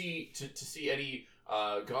see any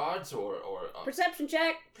guards or Perception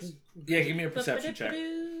check. Yeah, give me a perception check.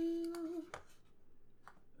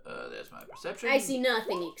 there's my perception. I see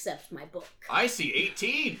nothing except my book. I see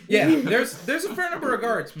 18. Yeah, there's a fair number of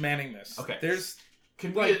guards manning this. Okay. There's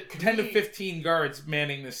Can like can 10 to we- 15 guards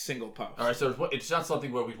manning this single post. All right, so it's not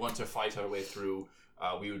something where we want to fight our way through.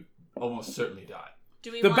 We would almost certainly die.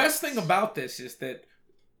 Do we The want... best thing about this is that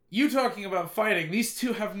you talking about fighting, these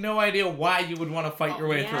two have no idea why you would want to fight your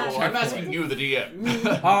way yeah. through a Oh, I'm checkpoint. asking you, the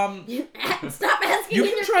DM. Stop asking You in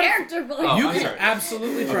can your try to- character voice. Oh, you I'm can sorry.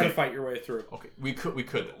 absolutely try Okay. to fight your way through. Okay, we could.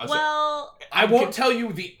 I'm sorry. Well, I won't tell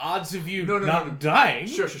you the odds of you not dying.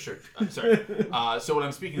 Sure. I'm sorry. So when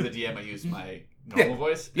I'm speaking to the DM, I use my normal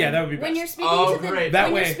voice. Yeah, and- that would be best. When you're speaking Oh, to the great. That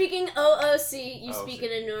when way- you're speaking OOC, you Oh, speak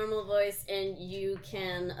shit. in a normal voice, and you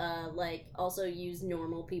can also use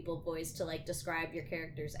normal people voice to like describe your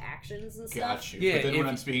character's actions and stuff. Got you. Yeah, but then when if-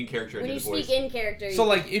 I'm speaking character, I When do you the voice. speak in character, So,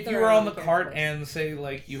 like, if you were on the character cart voice. and, say,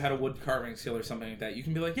 like, you had a wood carving skill or something like that, you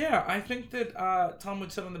can be like, yeah, I think that Tom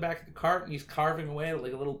would sit on the back of the cart and he's carving away at,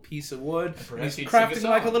 like, a little piece of wood. And perhaps he's he'd sing a crafting,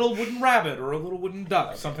 like, a song. little wooden rabbit or a little wooden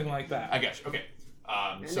duck, something like that. I got you. Okay.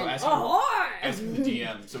 And So then, as "Ahoy!" the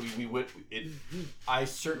DM, so we would. I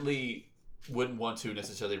certainly wouldn't want to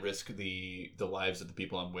necessarily risk the lives of the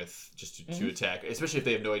people I'm with just to attack, especially if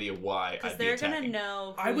they have no idea why because I'd be they're attacking. gonna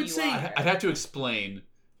know. Who I would you say- are. I'd have to explain,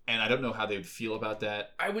 and I don't know how they'd feel about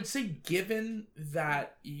that. I would say, given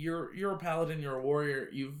that you're a paladin, you're a warrior,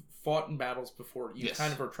 you've fought in battles before, you Yes.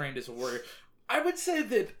 kind of are trained as a warrior, I would say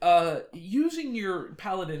that using your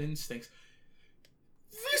paladin instincts,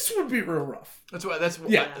 this would be real rough.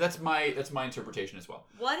 That's my interpretation as well.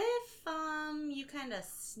 What if you kind of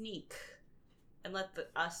sneak and let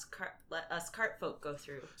us cart folk go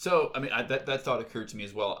through? So I mean that thought occurred to me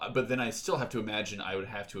as well, but then I still have to imagine I would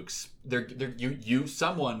have to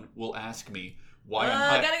someone will ask me why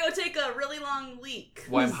I I'm gotta go take a really long leak.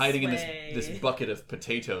 why I'm hiding in way. this bucket of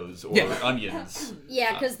potatoes or Yeah. onions.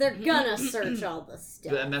 Yeah, because they're gonna search all the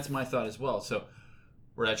stuff. And that's my thought as well. So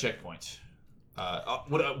we're at checkpoint.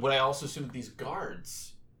 Would I also assume that these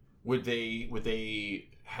guards would they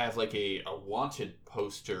have like a wanted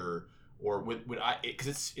poster, or would I,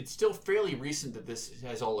 because it's still fairly recent that this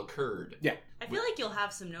has all occurred. Yeah. I feel like you'll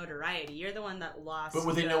have some notoriety. You're the one that lost. But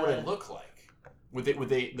would they know what I look like? Would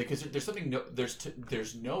they because there's something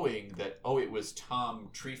there's knowing that it was Tom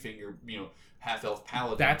Treefinger, half elf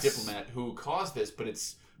paladin diplomat who caused this, but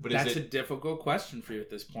That's a difficult question for you at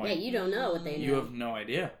this point. Yeah, you don't know what they know. You have no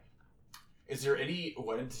idea. Is there any?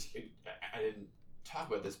 I didn't talk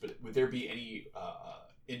about this, but would there be any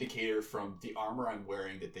indicator from the armor I'm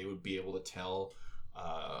wearing that they would be able to tell?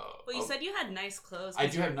 Well, you said you had nice clothes. I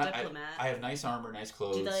 'cause do you're have a diplomat. I have nice armor, nice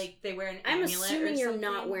clothes. Do they wear an I'm amulet assuming or you're something?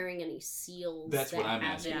 not wearing any seals. That's what that I'm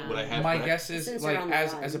have asking. Yeah. Would I have? My would I- guess is, Since like, you're on the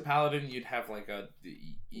as run. a paladin, you'd have like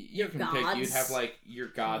you can pick. You'd gods. have like your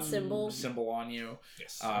god Symbol. on you,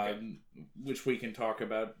 Yes. Okay. which we can talk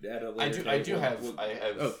about at a I later. do. I date. do have. We'll- I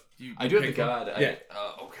have. Oh, I do have the pick one? god. Yeah.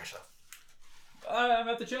 Oh gosh. I'm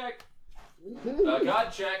at the check. God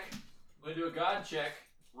check. I'm gonna do a god check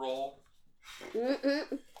roll.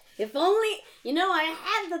 Mm-mm. If only, I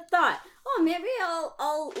had the thought. Oh, maybe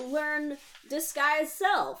I'll learn disguise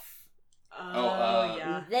self.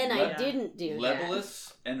 yeah. Then I didn't do that.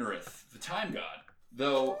 Lebolus Enrith, the time god.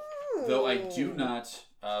 Though I do not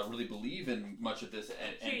really believe in much of this.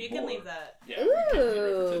 Here, you can leave that. Yeah, we can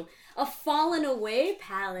reference Ooh, a fallen away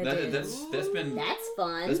paladin. That's been That's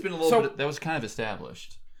fun. That's been a little bit. That was kind of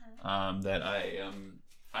established. That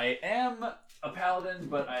I am a paladin,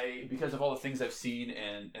 but because of all the things I've seen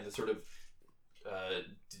and the sort of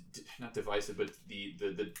not divisive, but the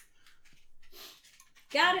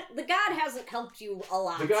God hasn't helped you a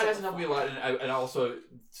lot. the God hasn't helped me a lot, and also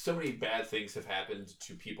so many bad things have happened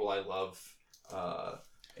to people I love,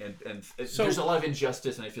 and So- there's a lot of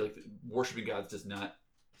injustice, and I feel like worshiping gods does not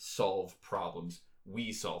solve problems.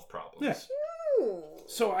 We solve problems. Yeah. Ooh.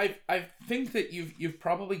 So I think that you've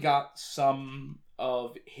probably got some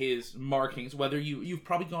of his markings. Whether you've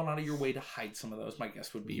probably gone out of your way to hide some of those, my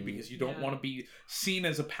guess would be, because you don't want to be seen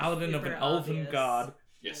as a paladin of an Super elven obvious. god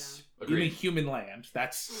Yes. in a Agreed. human land.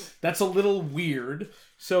 That's a little weird.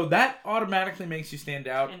 So that automatically makes you stand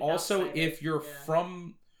out. And Also, outside if it, you're yeah.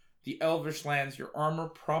 from the Elvish lands, your armor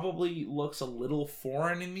probably looks a little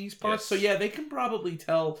foreign in these parts. Yes. So yeah, they can probably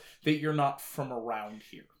tell that you're not from around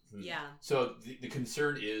here. Yeah. So the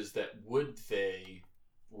concern is that would they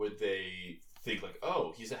think like,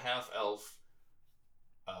 oh, he's a half elf,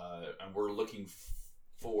 and we're looking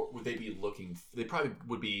for? Would they be looking? They probably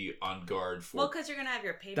would be on guard for. Well, because you're gonna have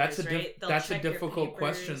your papers, That's a right? They'll that's a check your difficult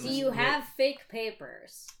papers. question. Do you have fake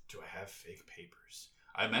papers? Do I have fake papers?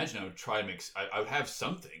 I imagine I would try to make. I would have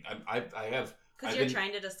something. I have. Because I've you're been-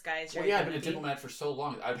 trying to disguise your Well, yeah, I've been a identity. diplomat for so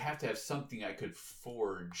long. I'd have to have something I could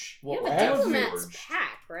forge. Well, You all have a of diplomat's forged.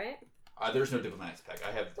 pack, right? There's no diplomat's pack.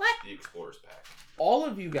 I have What? the explorer's pack. All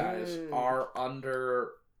of you guys Mm. are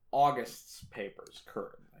under August's papers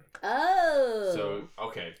currently. Oh. So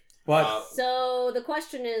okay, But So the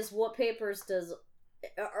question is, what papers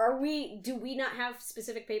do we not have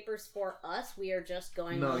specific papers for us? We are just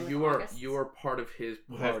going no, along with you August's? are part of his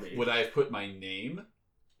party. would I have put my name?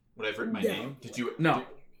 Would I have written my No. name? Did you? No.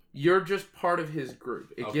 You're just part of his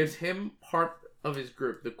group. It Okay. gives him part of his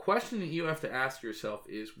group. The question that you have to ask yourself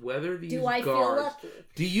is whether these Do I feel guards lucky?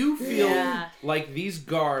 do you feel Yeah. like these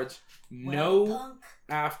guards know Punk.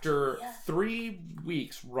 after Yeah. 3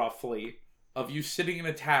 weeks roughly of you sitting in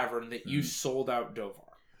a tavern that you sold out Dovar?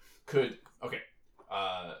 Could okay.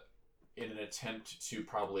 In an attempt to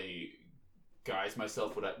probably guise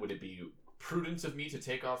myself, would it be prudence of me to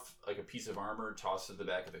take off like a piece of armor and toss it in the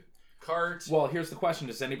back of the cart? Well, here's the question: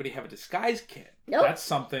 does anybody have a disguise kit? Nope. That's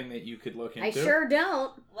something that you could look into. I sure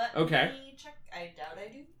don't. Let Okay. me check. I doubt I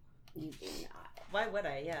do. You do not. Why would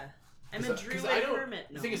I? Yeah. I'm a 'Cause druid I don't- hermit.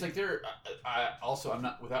 The No. thing is, like, I also I'm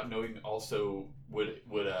not without knowing. Also, would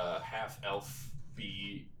a half elf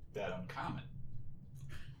be that uncommon?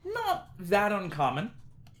 Not that uncommon.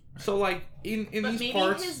 So, like in but these maybe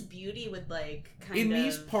parts, his beauty would like kind in of.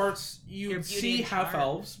 these parts, you your would beauty see and half charm.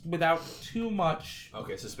 elves without too much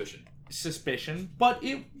Okay, suspicion. suspicion, but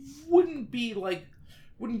it wouldn't be like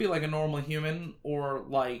a normal human or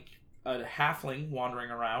like a halfling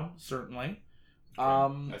wandering around. Certainly.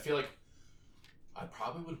 I feel like I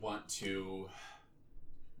probably would want to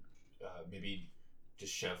maybe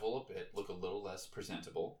dishevel a bit, look a little less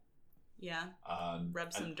presentable. Yeah.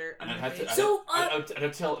 Rub some dirt on And your I'd have face. to, So, I'd have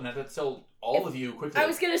to tell all of you quickly. I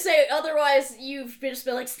was gonna say, otherwise you've just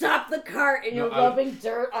been like, stop the cart, and No, you're I- rubbing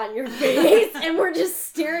dirt on your face, and we're just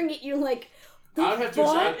staring at you like, the I'd have to.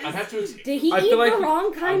 fuck? I'd have to. Did he I eat feel like the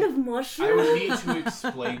wrong kind I- of mushroom? I would need to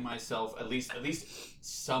explain myself at least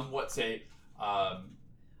somewhat. Say,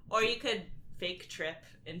 Or you could fake trip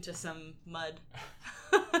into some mud.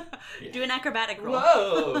 Yeah. Do an acrobatic roll.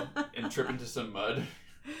 whoa, and trip into some mud.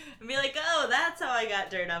 And be like, oh, that's how I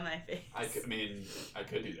got dirt on my face. I could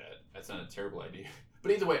do that. That's not a terrible idea.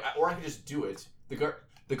 But either way, or I could just do it.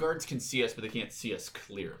 The guards can see us, but they can't see us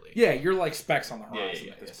clearly. Yeah, you're like specks on the Yeah, horizon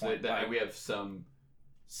yeah. at this So point. Like, we have some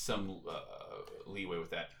leeway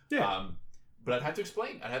with that. Yeah. But I'd have to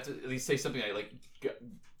explain. I'd have to at least say something like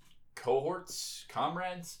cohorts,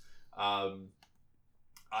 comrades. I'm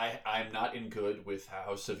not in good with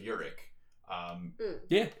House of Uric.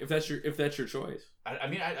 yeah, if that's your choice. I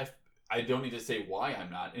mean, I don't need to say why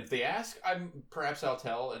I'm not. And if they ask, perhaps I'll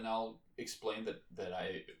tell and I'll explain that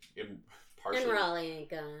I am partially. And Raleigh ain't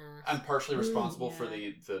gonna. I'm partially responsible for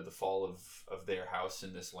yeah. the fall of their house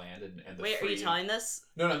in this land and the Wait, are you free- telling this?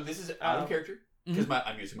 No, this is out Oh. of character because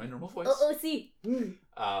I'm using my normal voice. Oh, see.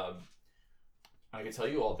 I can tell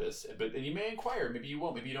you all this, and you may inquire. Maybe you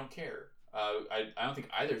won't. Maybe you don't care. I don't think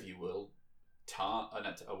either of you will.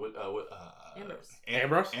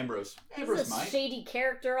 Ambrose He's a might. shady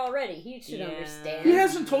character already. He should Yeah. understand. He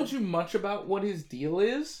hasn't told you much about what his deal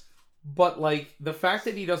is, but like the fact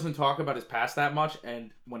that he doesn't talk about his past that much,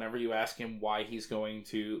 and whenever you ask him why he's going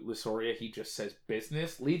to Lysoria, he just says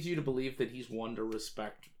business, leads you to believe that he's one to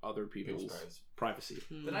respect other people's privacy.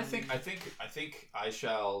 Then I think I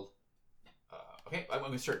shall. Okay, I'm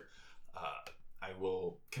going to start. I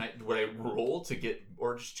will. Would I roll to get,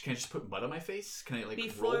 or can I just put mud on my face? Can I like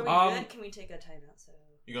Before roll? we do that, can we take a timeout? So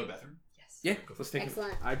You go to the bathroom. yes. Yeah, let's take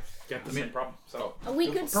Excellent. it. I get the same problem. So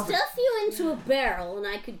We could stuff you into a barrel, and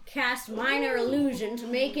I could cast minor illusion to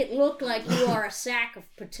make it look like you are a sack of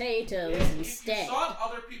potatoes instead.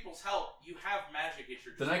 other people's help. You have magic at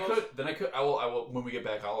your Then I could. I will. When we get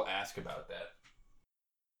back, I'll ask about that.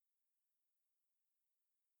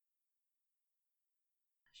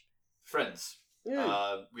 Friends, we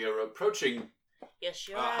are approaching. You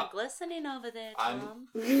sure Uh, are glistening over there, I'm-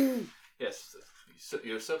 Tom. Yes,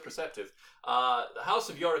 you're so perceptive. The House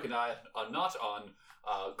of Yorick and I are not on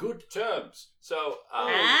good terms. So,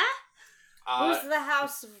 Who's the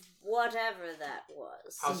house of whatever that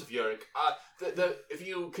was? House of Yorick. If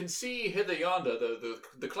you can see hither yonder,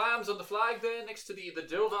 the clams on the flag there next to the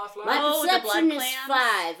Dilvar flag. My Oh, the perception blood is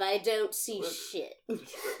clams? 5. I don't see shit.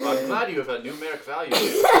 I'm glad you have a numeric value.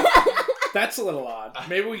 That's a little odd.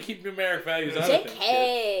 Maybe we keep numeric values out of things.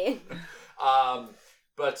 JK.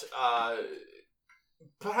 But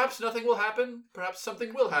perhaps nothing will happen. Perhaps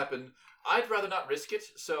something will happen. I'd rather not risk it.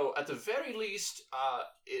 So, at the very least,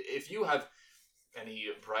 if you have any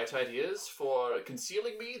bright ideas for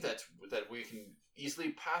concealing me that we can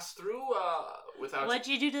easily pass through without. What'd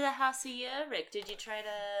you do to the House of Yorick? Did you try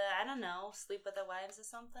to, I don't know, sleep with their wives or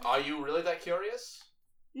something? Are you really that curious?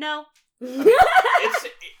 No.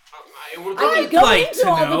 I would I'm really going like to to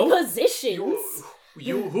all know. the positions.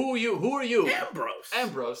 Who are you? Ambrose.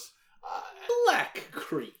 Ambrose. Black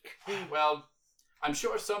Creek. Well, I'm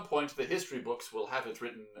sure at some point the history books will have it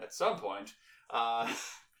written at some point. At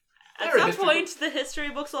There are some history point, the history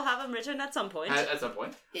books will have them written at some point. At some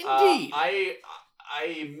point. Indeed.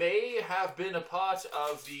 I may have been a part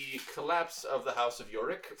of the collapse of the House of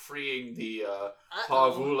Yorick, freeing the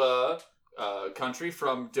Parvula country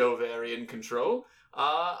from Dovarian control,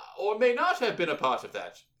 or may not have been a part of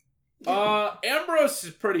that. Ambrose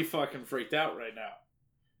is pretty fucking freaked out right now.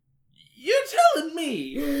 You're telling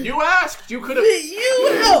me You asked! You could have... that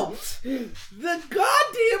you helped the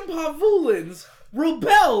goddamn Pavulans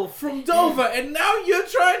rebel from Dover, and now you're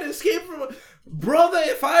trying to escape from... Brother,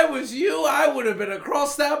 if I was you, I would have been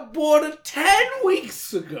across that border 10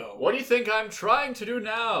 weeks ago. What do you think I'm trying to do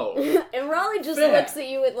now? And Raleigh just Fair. looks at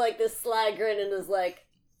you with like this sly grin and is like,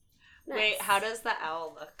 nice. Wait, how does the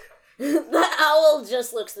owl look? The owl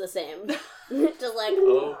just looks the same. Just like...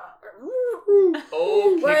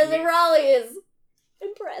 Oh, Whereas pygmy. Raleigh is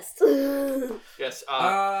impressed. Yes,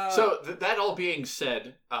 so that all being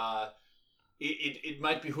said, it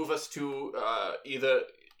might behoove us to either,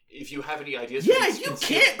 if you have any ideas... Yeah, you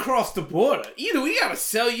can't cross the border. Either we gotta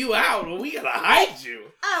sell you out or we gotta hide you.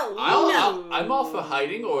 Oh, no. I'm all for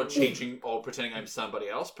hiding or changing or pretending I'm somebody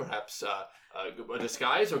else. Perhaps a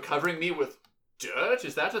disguise or covering me with dirt.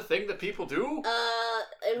 Is that a thing that people do?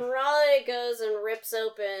 And Raleigh goes and rips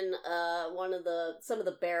open some of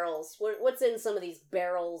the barrels. What's in some of these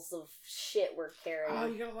barrels of shit we're carrying? Oh,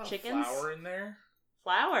 you got a lot Chickens? of flour in there.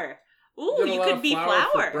 Flour. got Ooh, a you lot could of be for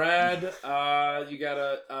flour. bread.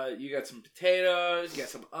 You got some potatoes. You got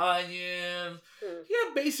some onions. You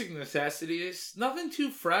got basic necessities. Nothing too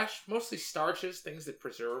fresh. Mostly starches, things that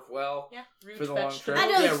preserve well. Yeah, root For the long vegetables. trip. I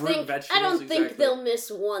Yeah, don't root think vegetables, exactly. they'll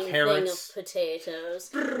miss one Carrots. thing of potatoes.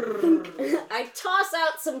 I toss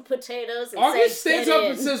out some potatoes and August say, stands "Get up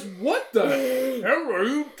in." and says, "What the hell are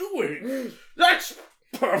you doing? That's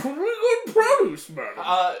perfectly good produce, man."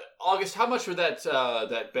 August, how much would that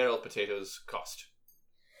barrel of potatoes cost?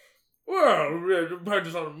 Well, it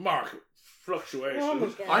depends on the market fluctuations. Oh my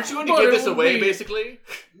God. Aren't you going to But give it this would away, be- basically?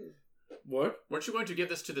 What? Weren't you going to give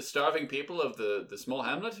this to the starving people of the small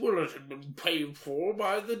hamlet? Well, it had been paid for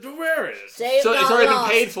by the Devarians. Saved So it's not already been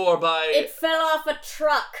lost. paid for by... It fell off a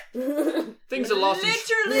truck. Things are lost in...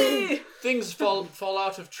 Literally. Things fall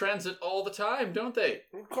out of transit all the time, don't they?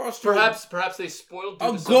 It cost you Perhaps they spoiled... due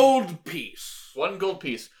a to some- gold piece. 1 gold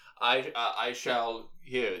piece. I shall...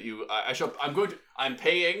 Here, you... I shall... I'm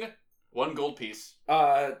paying 1 gold piece.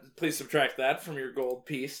 Please subtract that from your gold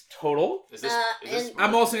piece total. Is this... and-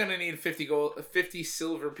 I'm also gonna need 50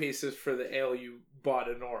 silver pieces for the ale you bought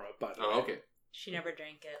in Nora. But Oh, okay. She never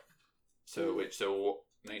drank it. So, wait, so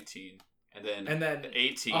 19. And And then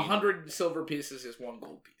 18. 100 silver pieces is 1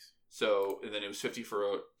 gold piece. So, and then it was 50 for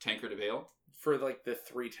a tankard of ale. for like the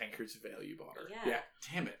 3 tankards of ale you bought her. Yeah.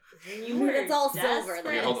 Damn it. You were It's all silver desperate,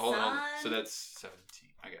 then. Okay, hold on. son. So that's 17.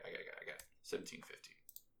 I got it. 17.50.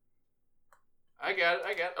 I got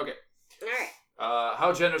it. Okay. Alright.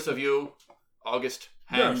 How generous of you, August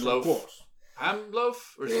Hamloaf. course.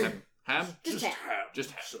 Hamloaf? Or is it ham? Just ham.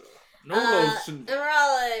 Just ham. No loaves and... And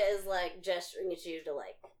Raleigh is like gesturing at you to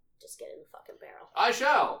like just get in the fucking barrel. I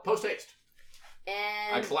shall. Post haste.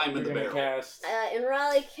 I And climb in You're the gonna barrel. cast... and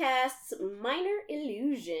Raleigh casts Minor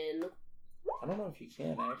Illusion. I don't know if you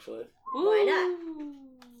can, actually. Why not?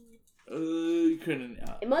 You couldn't...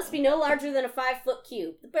 It must be no larger than a 5-foot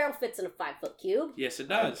cube. The barrel fits in a 5-foot cube. Yes, it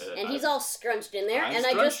does. And he's all scrunched in there, I'm and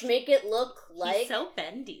I just scrunched. make it look like He's so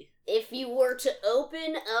bendy. if you were to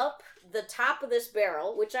open up the top of this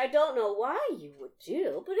barrel, which I don't know why you would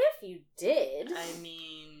do, but if you did, I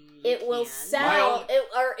mean, it will can. sound,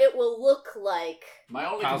 it will look like My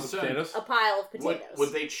only Piles of concern... potatoes. a pile of potatoes.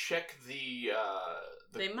 Would they check the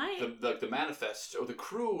They might. the manifest or the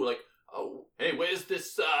crew? Like, oh, hey, where's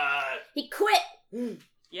this? He quit.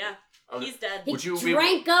 Yeah, Oh, he's dead. He Would you be-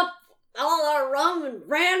 drank up all our rum and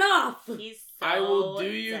ran off. He's so I will do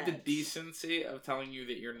you the dead. decency of telling you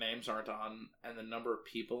that your names aren't on and the number of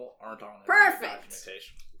people aren't on any Perfect.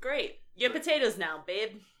 documentation. Great. You have potatoes now, babe.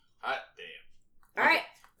 Damn. All right,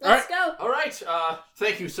 let's go. All right.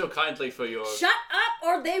 Thank you so kindly for your. Shut up,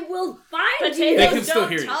 or they will find Potatoes you. They can still don't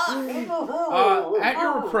hear you. talk. At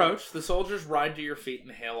your approach, the soldiers ride to your feet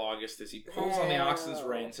and hail August as he pulls on the oxen's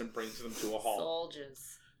reins and brings them to a halt.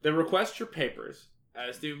 Soldiers. They request your papers,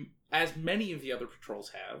 as many of the other patrols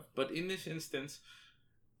have, but in this instance,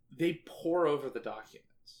 they pore over the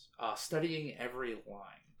documents, studying every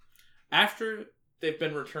line. After they've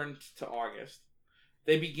been returned to August,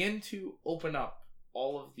 they begin to open up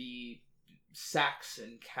all of the sacks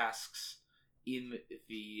and casks in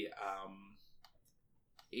the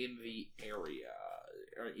area,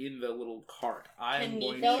 or in the little cart. I am Can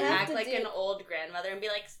going Nikki They'll to... have act to like do- an old grandmother and be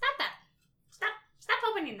like, stop that. Stop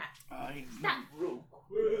opening that. Stop. real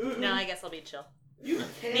quick. No, I guess I'll be chill. That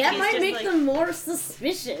Nikki's might just make like- them more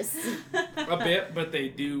suspicious. A bit, but they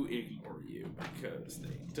do ignore you because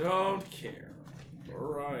they don't care.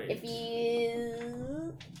 Right. If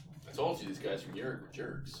you... I told you these guys from Yerg were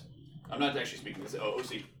jerks. I'm not actually speaking this. Oh,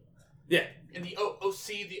 OC. Yeah. In the OC,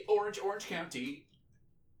 the Orange County.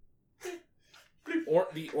 Or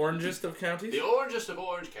the orangest of counties? The orangest of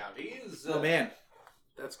Orange counties. Oh, man.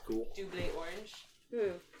 That's cool. Double orange.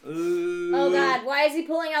 Oh god, why is he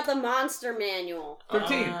pulling out the monster manual?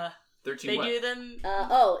 13. 13 They what? do them. Is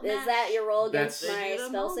Mash. that your roll against That's- my They do the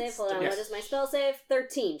spell save? Hold on, monster. what is my spell save?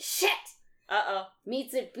 13. Shit! Uh-oh.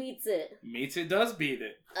 Meets it, beats it. Meets it does beat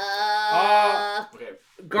it. Okay.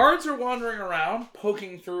 Guards are wandering around,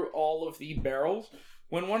 poking through all of the barrels,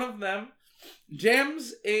 when one of them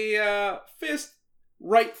jams a fist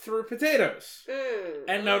right through potatoes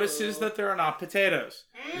and notices that there are not potatoes.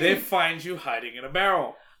 They find you hiding in a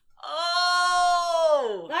barrel.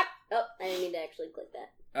 Oh! Fuck! Oh, I didn't mean to actually click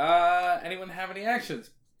that. Anyone have any actions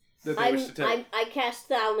that they wish to take? I cast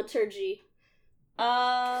Thaumaturgy.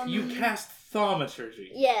 You cast Thaumaturgy.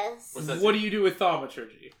 Yes. What's that? What do you do with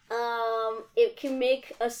Thaumaturgy? It can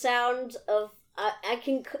make a sound of... I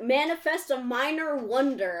can manifest a minor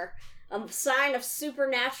wonder, a sign of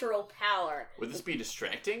supernatural power. Would this be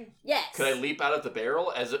distracting? Yes. Could I leap out of the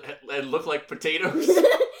barrel as it look like potatoes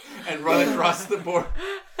and run across the board?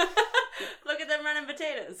 Look at them running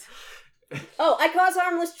potatoes. Oh, I cause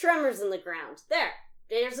harmless tremors in the ground.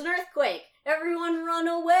 There's an earthquake. Everyone run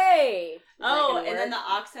away. Is that Oh, gonna and then work?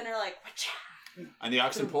 the oxen are like, "Wacha." And the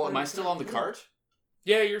oxen pull. Am I still on the cart?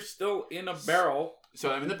 Yeah, you're still in a barrel.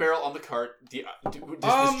 So I'm in the barrel on the cart.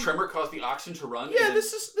 Does this tremor cause the oxen to run? Yeah, And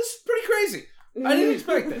this is pretty crazy. I didn't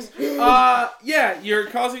expect this. Yeah, you're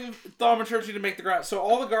causing Thaumaturgy to make the ground. So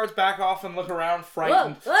all the guards back off and look around,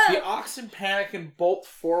 frightened. Whoa, whoa. The oxen panic and bolt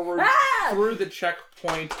forward Ah! through the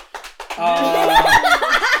checkpoint.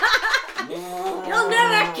 You'll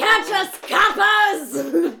never catch us, coppers!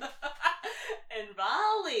 And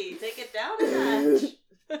Raleigh, take it down a notch.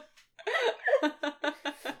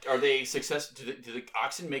 Are they successful? Do the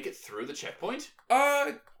oxen make it through the checkpoint?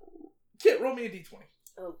 Kit, roll me a d20.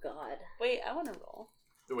 Oh god. Wait, I want to roll.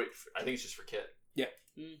 Wait, I think it's just for Kit.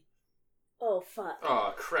 Oh fuck.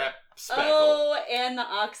 Oh crap! Spackle. Oh, and the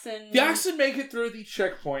oxen. The oxen make it through the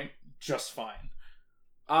checkpoint just fine.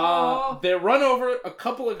 Oh. They run over a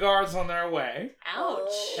couple of guards on their way, Ouch.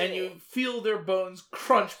 and you feel their bones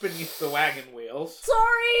crunch beneath the wagon wheels.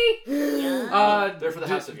 Sorry! Yeah. They're for the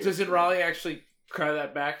house of yours. Doesn't Raleigh actually cry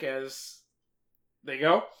that back as they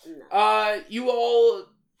go? No. You all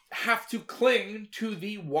have to cling to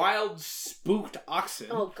the wild, spooked oxen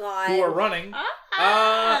Oh God. who are running.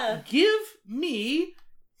 Give me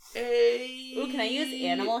a. Ooh, can I use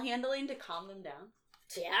animal handling to calm them down?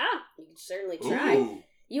 Yeah, you can certainly try. Ooh.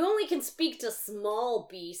 You only can speak to small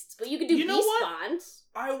beasts, but you can do You know beast what? bond.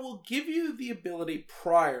 I will give you the ability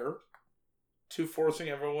prior to forcing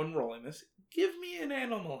everyone rolling this. Give me an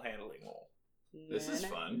animal handling roll. This is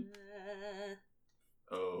fun.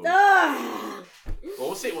 Oh. Ah! Well,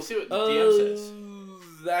 we'll see what the DM says.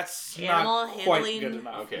 That's Animal not quite handling good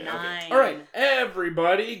enough. Okay. 9. All right,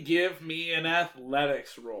 everybody, give me an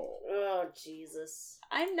athletics roll. Oh Jesus!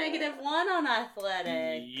 I'm -1 on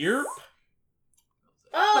athletics. Yerp.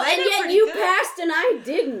 Oh, But I and did yet pretty you good. passed and I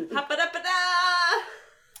didn't. Hoppa-da-pa-da!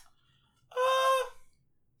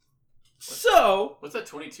 So What's that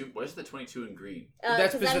 22? Why is the 22 in green?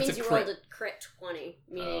 That's Because because that it's means a you crit. rolled a crit 20,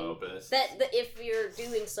 Oh, meaning but it's, that if you're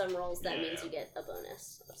doing some rolls, that Yeah, means yeah. you get a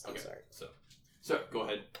bonus of some okay. sort. So go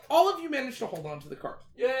ahead. all of you managed to hold on to the cart.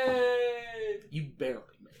 Yay! You barely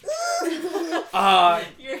made it.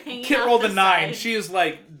 You're hanging Kit off rolled the a 9. side. She is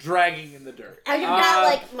like dragging in the dirt. I've got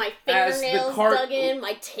like my as the fingernails cart dug in,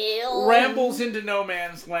 my tail. rambles into no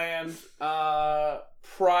man's land.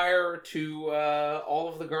 Prior to all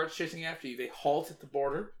of the guards chasing after you, they halt at the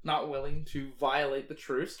border, not willing to violate the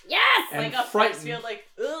truce Yes! and Like a frightened force field, like,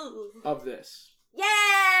 ooh. of this.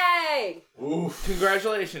 Yay! Oof.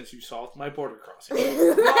 Congratulations, you solved my border crossing.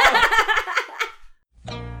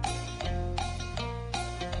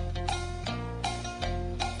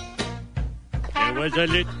 There was a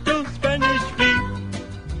little Spanish flea,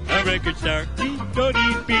 a record star, he thought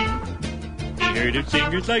he'd be. He heard of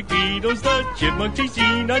singers like Beatles, the Chipmunks he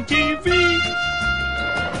seen on TV.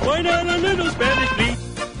 Why not a little Spanish flea